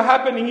 these things are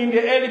happening in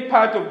the early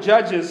part of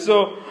Judges.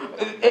 So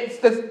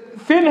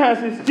Phinehas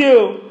is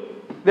still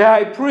the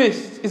high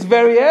priest. It's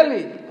very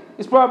early.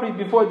 It's probably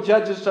before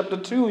Judges chapter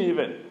 2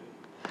 even.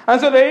 And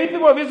so the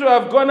people of Israel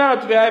have gone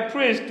out to the high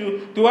priest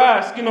to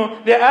ask,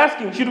 they're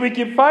asking, should we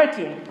keep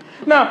fighting?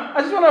 Now,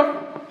 I just want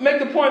to make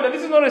the point that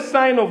this is not a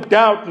sign of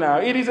doubt now.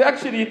 It is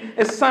actually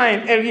a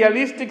sign, a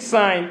realistic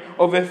sign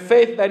of a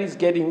faith that is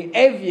getting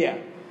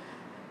heavier.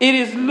 It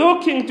is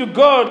looking to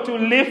God to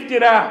lift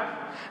it up.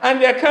 And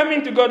they're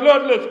coming to God,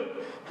 Lord,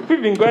 look,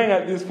 we've been going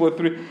at this for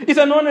 3. It's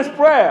an honest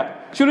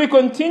prayer. Should we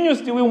continue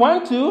still? We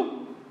want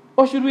to,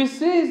 or should we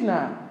cease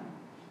now?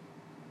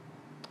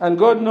 And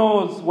God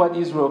knows what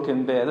Israel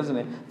can bear, doesn't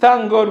He?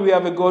 Thank God we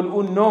have a God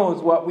who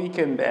knows what we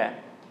can bear.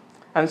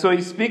 And so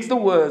He speaks the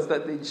words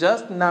that they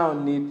just now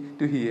need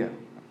to hear.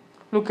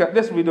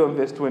 Let's read on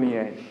verse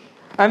 28.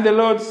 And the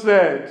Lord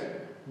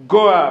said,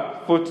 go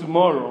up, for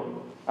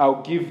tomorrow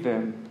I'll give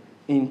them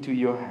into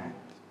your hand.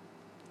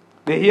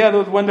 They hear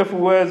those wonderful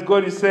words.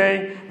 God is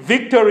saying,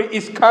 victory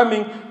is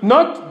coming,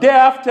 not day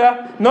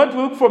after, not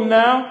a week from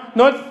now,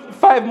 not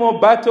 5 more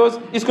battles.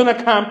 It's going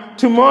to come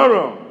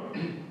tomorrow.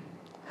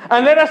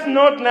 And let us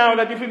note now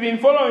that if we've been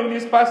following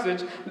this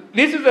passage,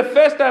 this is the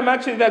first time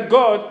actually that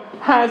God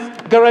has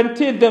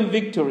guaranteed them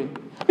victory.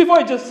 Before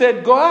He just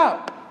said, go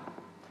out.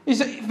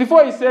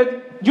 Before He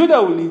said,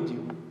 Judah will lead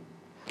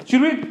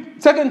you.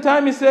 Second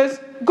time He says,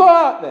 go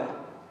out there.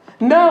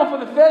 Now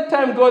for the third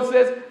time God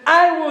says,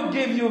 I will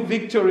give you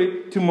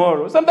victory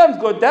tomorrow. Sometimes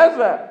God does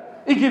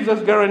that. He gives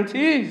us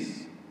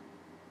guarantees.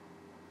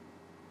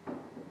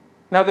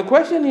 Now the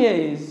question here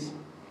is,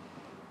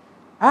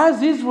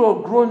 has Israel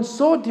grown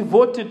so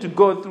devoted to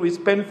God through his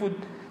painful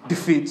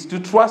defeats to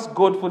trust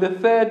God for the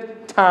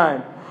third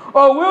time?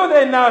 Or will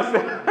they now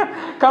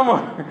say, come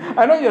on,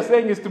 I know you're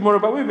saying it's tomorrow,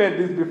 but we've heard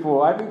this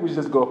before. I think we should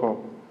just go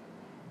home.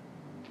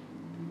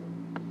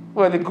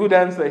 Well, the good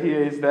answer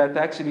here is that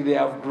actually they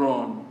have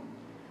grown.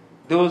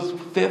 Those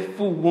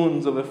faithful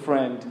wounds of a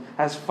friend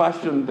has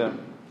fashioned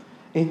them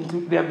into,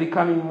 they are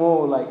becoming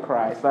more like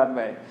Christ, aren't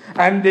they?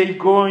 And they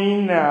go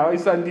in now.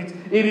 It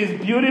is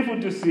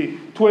beautiful to see.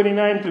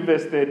 29 to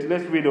verse 30.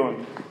 Let's read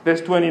on. Verse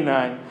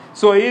 29.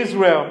 So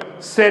Israel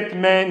set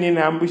men in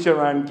ambush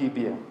around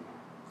Gibeah.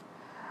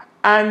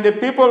 And the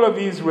people of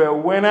Israel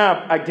went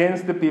up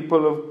against the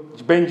people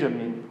of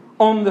Benjamin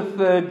on the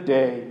 3rd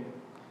day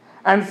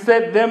and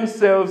set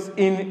themselves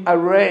in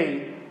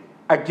array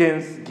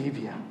against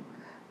Gibeah,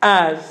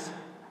 as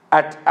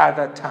at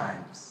other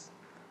times.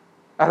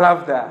 I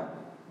love that.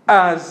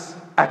 As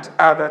at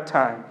other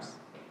times.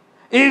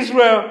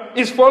 Israel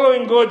is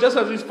following God just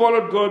as it's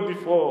followed God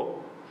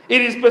before.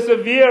 It is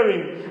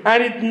persevering,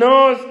 and it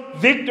knows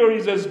victory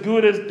is as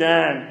good as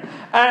done.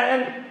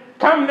 And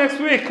come next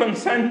week on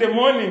Sunday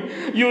morning,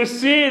 you'll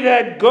see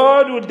that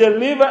God will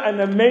deliver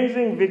an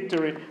amazing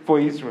victory for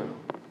Israel.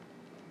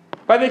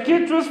 But the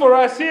key truth for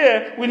us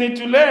here, we need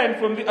to learn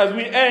from as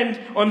we end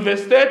on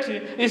verse 30,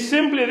 is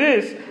simply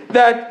this,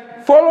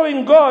 that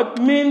following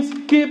God means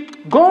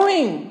keep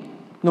going.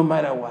 No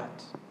matter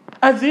what.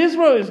 As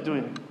Israel is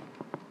doing.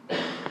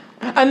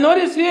 And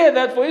notice here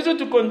that for Israel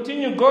to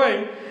continue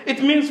going,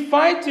 it means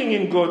fighting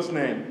in God's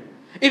name.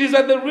 It is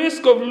at the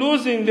risk of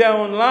losing their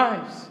own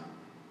lives.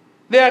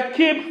 They are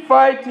keep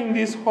fighting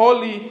this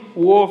holy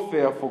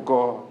warfare for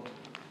God.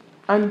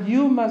 And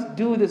you must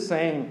do the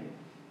same.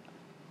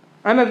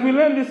 And as we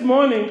learned this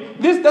morning,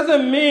 this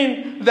doesn't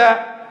mean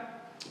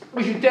that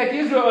we should take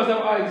Israel as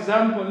our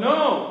example.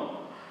 No.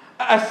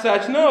 As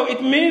such, no.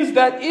 It means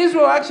that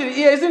Israel actually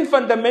here isn't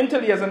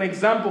fundamentally as an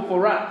example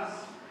for us.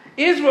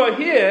 Israel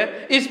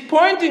here is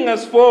pointing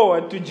us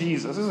forward to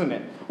Jesus, isn't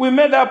it? We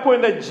made that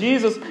point that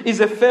Jesus is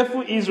a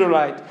faithful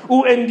Israelite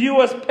who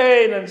endures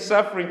pain and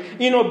suffering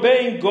in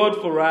obeying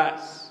God for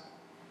us.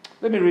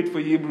 Let me read for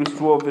you Hebrews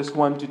 12, verse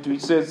 1 to 2.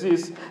 It says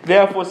this: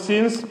 Therefore,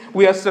 since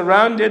we are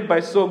surrounded by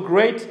so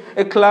great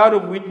a cloud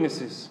of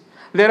witnesses,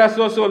 let us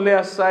also lay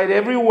aside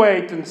every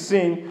weight and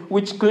sin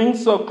which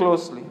clings so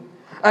closely.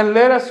 And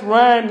let us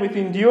run with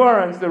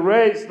endurance the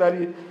race that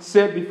is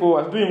set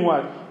before us. Doing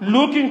what?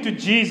 Looking to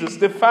Jesus,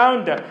 the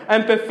founder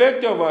and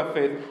perfecter of our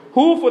faith,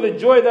 who for the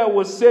joy that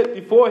was set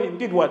before him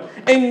did what?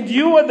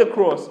 Endured the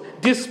cross,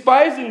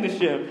 despising the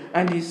shame,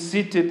 and is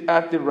seated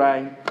at the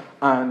right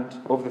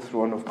hand of the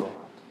throne of God.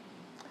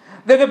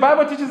 Then the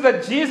Bible teaches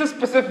that Jesus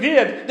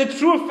persevered, the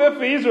true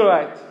faithful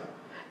Israelite,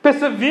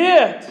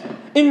 persevered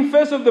in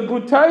face of the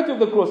brutality of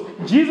the cross.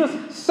 Jesus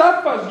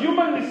suffers,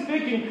 humanly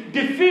speaking,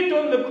 defeat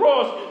on the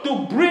cross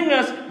to bring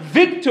us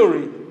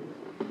victory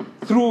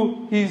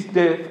through his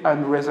death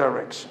and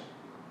resurrection.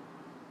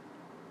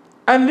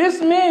 And this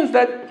means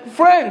that,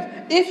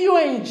 friends, if you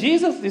are in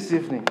Jesus this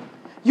evening,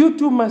 you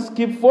too must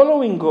keep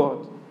following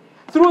God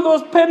through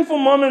those painful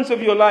moments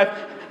of your life.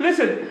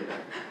 Listen,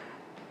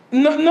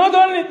 not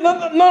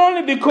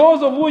only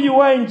because of who you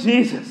are in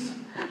Jesus,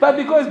 but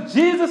because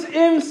Jesus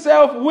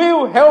himself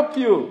will help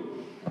you.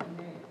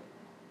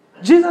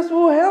 Jesus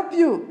will help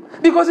you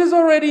because he's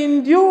already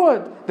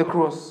endured the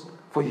cross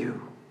for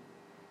you.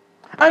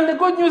 And the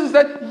good news is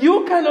that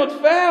you cannot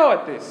fail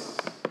at this.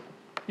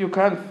 You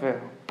can't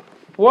fail.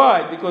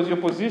 Why? Because your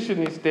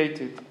position is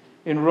stated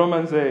in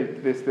Romans 8,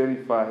 verse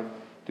 35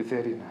 to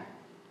 39.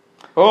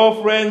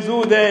 Oh, friends,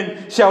 who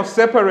then shall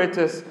separate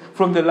us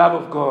from the love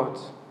of God,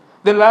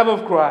 the love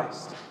of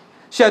Christ?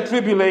 Shall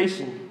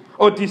tribulation,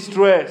 or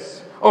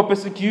distress, or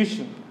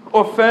persecution,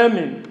 or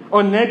famine,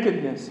 or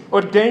nakedness,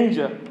 or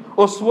danger,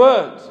 or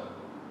sword?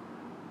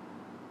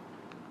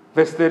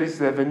 Verse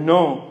 37,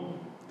 no.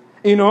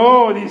 In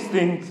all these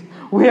things,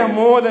 we are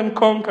more than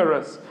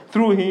conquerors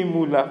through him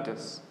who loved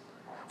us.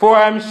 For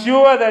I am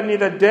sure that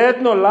neither death,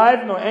 nor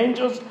life, nor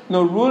angels,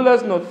 nor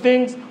rulers, nor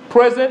things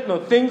present, nor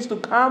things to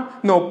come,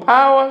 nor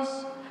powers,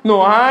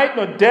 nor height,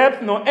 nor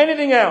depth, nor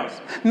anything else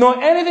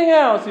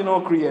in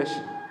all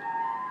creation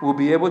will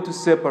be able to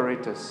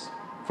separate us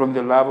from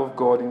the love of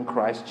God in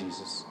Christ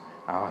Jesus,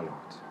 our Lord.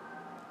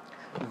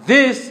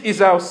 This is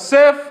how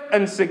safe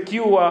and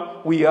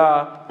secure we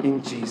are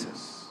in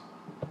Jesus.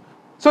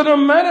 So no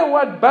matter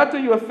what battle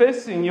you are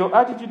facing, your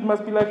attitude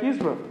must be like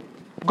Israel.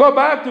 Go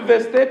back to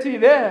verse 30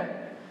 there.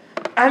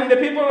 And the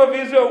people of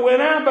Israel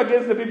went up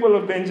against the people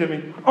of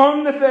Benjamin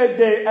on the third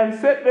day and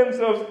set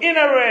themselves in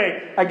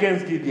array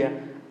against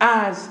Gibeon,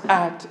 as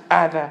at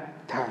other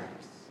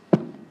times.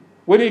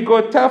 When it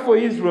got tough for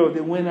Israel,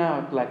 they went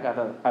out like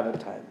other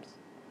times.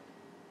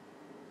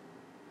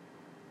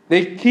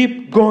 They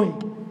keep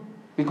going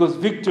because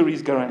victory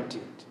is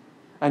guaranteed.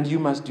 And you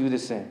must do the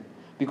same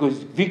because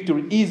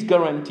victory is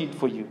guaranteed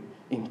for you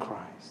in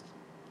Christ.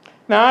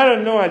 Now, I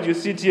don't know as you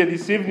sit here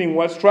this evening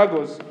what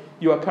struggles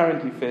you are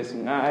currently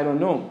facing. I don't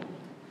know.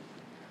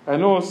 I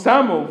know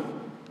some of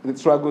the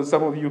struggles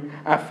some of you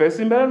are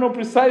facing, but I don't know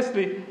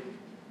precisely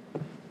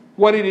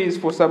what it is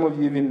for some of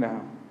you even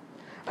now.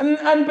 And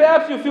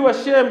perhaps you feel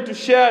ashamed to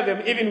share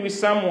them even with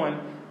someone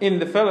in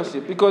the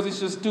fellowship because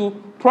it's just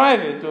too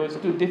private or it's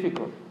too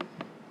difficult.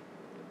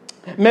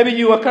 Maybe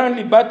you are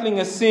currently battling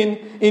a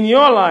sin in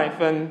your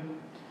life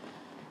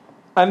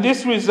and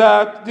this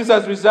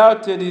has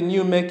resulted in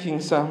you making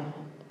some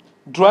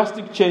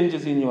drastic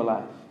changes in your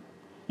life.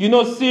 You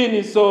know sin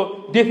is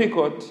so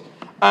difficult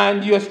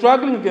and you are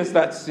struggling against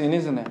that sin,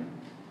 isn't it?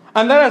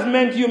 And that has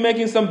meant you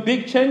making some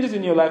big changes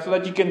in your life so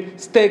that you can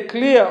stay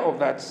clear of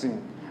that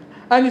sin.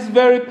 And it's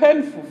very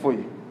painful for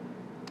you.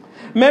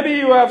 Maybe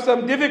you have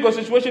some difficult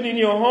situation in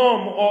your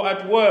home or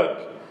at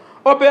work,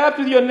 or perhaps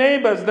with your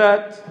neighbors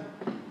that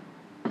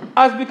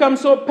has become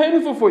so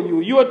painful for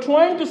you. You are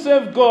trying to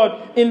serve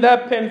God in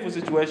that painful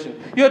situation.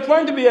 You are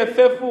trying to be a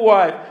faithful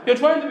wife. You're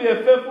trying to be a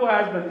faithful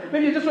husband.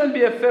 Maybe you're just trying to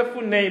be a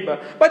faithful neighbor.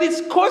 But it's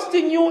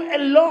costing you a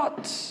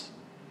lot.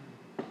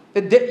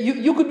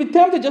 You could be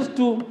tempted just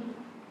to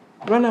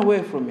run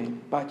away from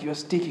it, but you're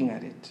sticking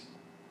at it.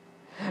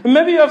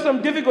 Maybe you have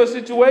some difficult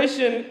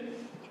situation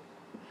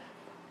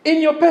in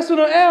your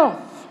personal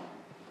health.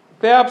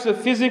 Perhaps a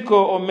physical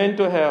or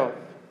mental health.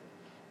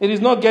 It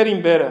is not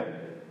getting better.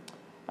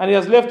 And it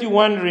has left you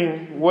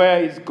wondering,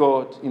 where is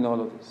God in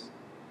all of this?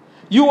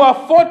 You are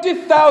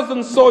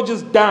 40,000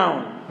 soldiers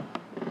down,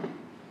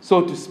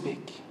 so to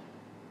speak,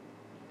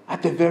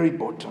 at the very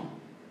bottom.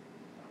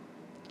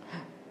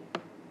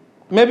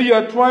 Maybe you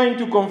are trying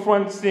to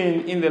confront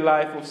sin in the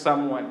life of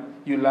someone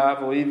you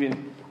love or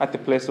even at the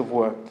place of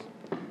work.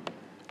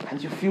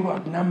 And you feel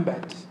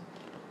outnumbered.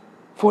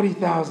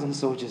 40,000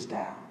 soldiers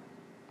down.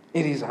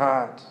 It is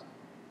hard.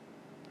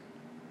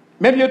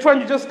 Maybe you're trying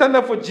to just stand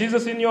up for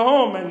Jesus in your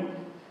home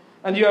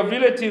and you have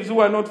relatives who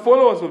are not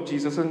followers of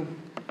Jesus and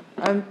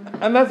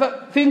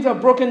things are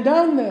broken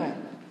down there.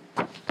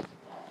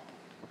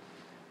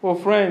 Well,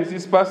 friends,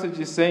 this passage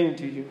is saying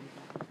to you,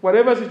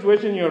 whatever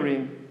situation you're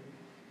in,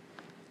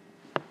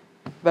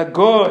 that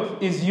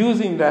God is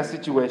using that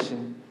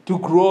situation to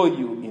grow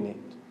you in it.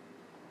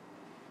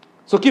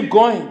 So keep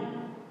going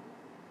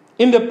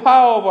in the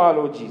power of our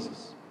Lord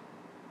Jesus.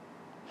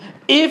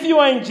 If you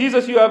are in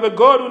Jesus, you have a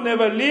God who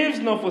never leaves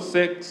nor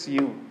forsakes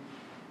you.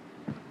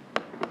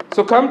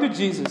 So come to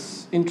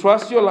Jesus,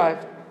 entrust your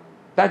life,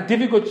 that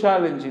difficult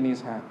challenge in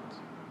his hands.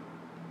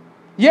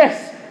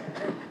 Yes,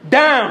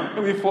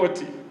 down with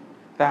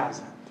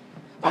 40,000.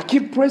 But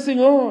keep pressing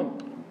on.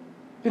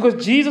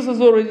 Because Jesus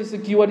has already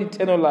secured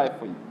eternal life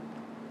for you.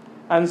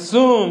 And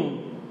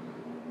soon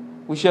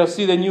we shall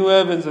see the new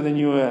heavens and the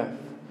new earth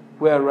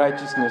where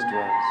righteousness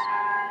dwells.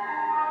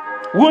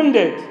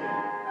 Wounded.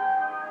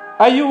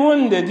 Are you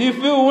wounded? Do you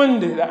feel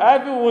wounded?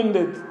 I feel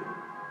wounded.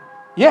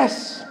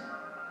 Yes.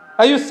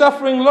 Are you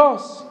suffering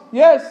loss?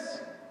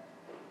 Yes.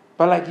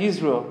 But like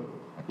Israel,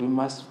 we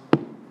must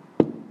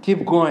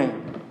keep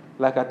going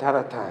like at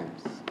other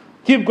times.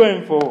 Keep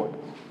going forward.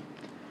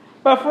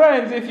 But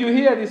friends, if you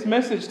hear this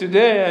message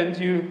today and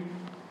you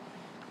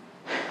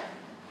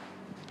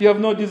have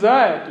no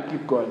desire to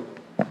keep going,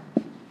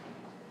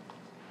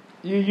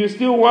 you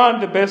still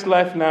want the best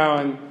life now,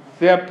 and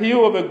the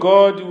appeal of a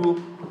God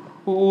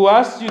who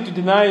asks you to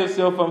deny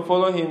yourself and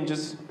follow him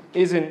just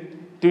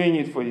isn't doing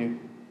it for you.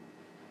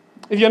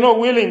 If you're not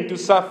willing to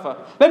suffer,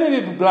 let me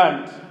be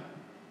blunt.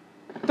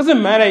 It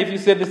doesn't matter if you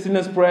said the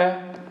sinner's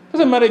prayer. It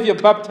doesn't matter if you're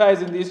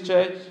baptized in this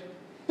church.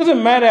 It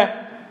doesn't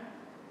matter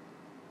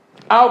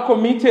how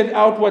committed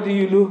outwardly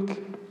you look.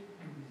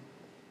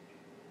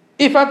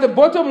 If at the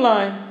bottom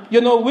line,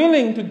 you're not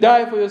willing to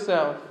die for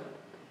yourself,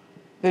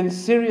 then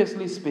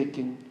seriously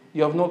speaking,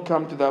 you have not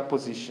come to that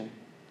position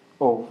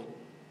of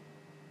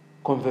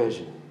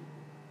conversion.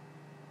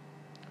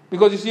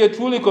 Because you see, a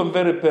truly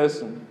converted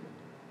person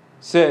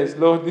says,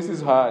 Lord, this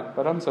is hard,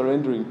 but I'm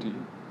surrendering to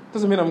you.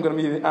 Doesn't mean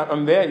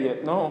I'm there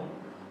yet. No.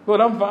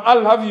 Lord, I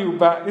love you,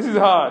 but this is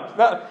hard.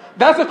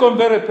 That's a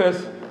converted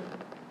person.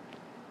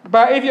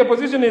 But if your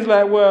position is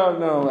like, well,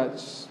 no,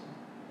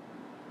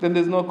 then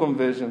there's no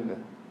conversion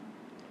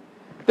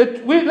there.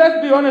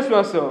 Let's be honest with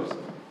ourselves.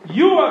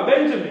 You are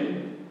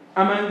Benjamin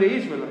among the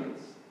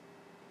Israelites.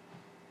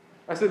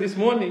 I said this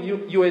morning,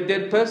 you are a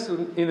dead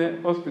person in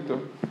a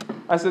hospital.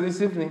 I said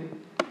this evening,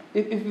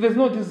 if there's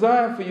no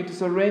desire for you to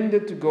surrender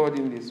to God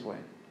in this way,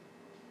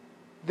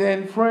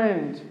 then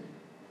friend,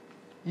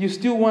 you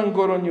still want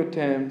God on your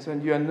terms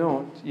and you are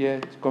not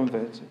yet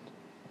converted.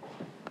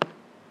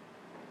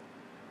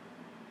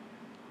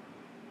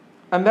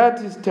 And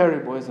that is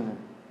terrible, isn't it?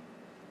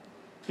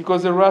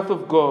 Because the wrath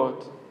of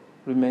God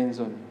remains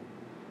on you.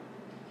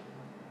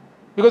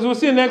 Because we'll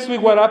see next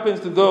week what happens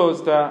to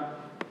those that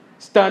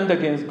stand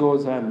against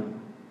God's army,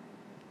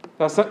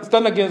 that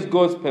stand against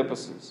God's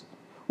purposes.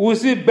 We'll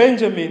see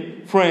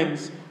Benjamin,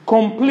 friends,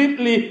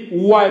 completely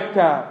wiped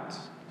out.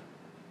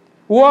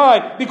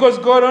 Why? Because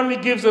God only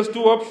gives us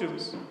two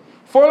options.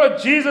 Follow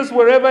Jesus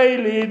wherever he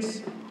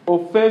leads,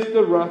 or face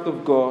the wrath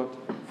of God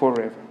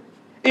forever.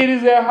 It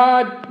is a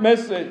hard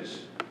message.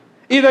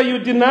 Either you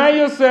deny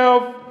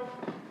yourself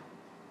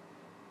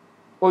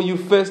or you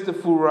face the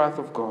full wrath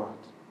of God.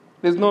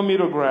 There's no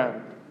middle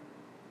ground.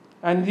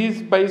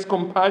 And by his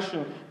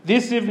compassion,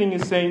 this evening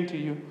is saying to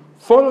you,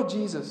 follow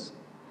Jesus.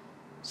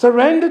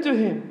 Surrender to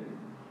him.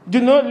 Do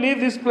not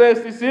leave this place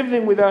this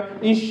evening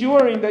without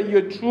ensuring that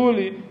you're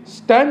truly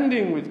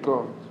standing with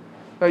God,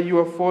 that you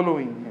are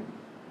following him.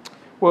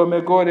 Well, may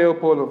God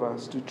help all of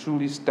us to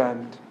truly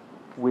stand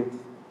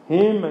with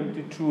him and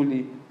to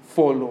truly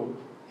follow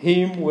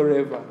him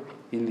wherever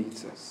he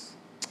leads us.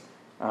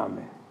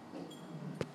 Amen.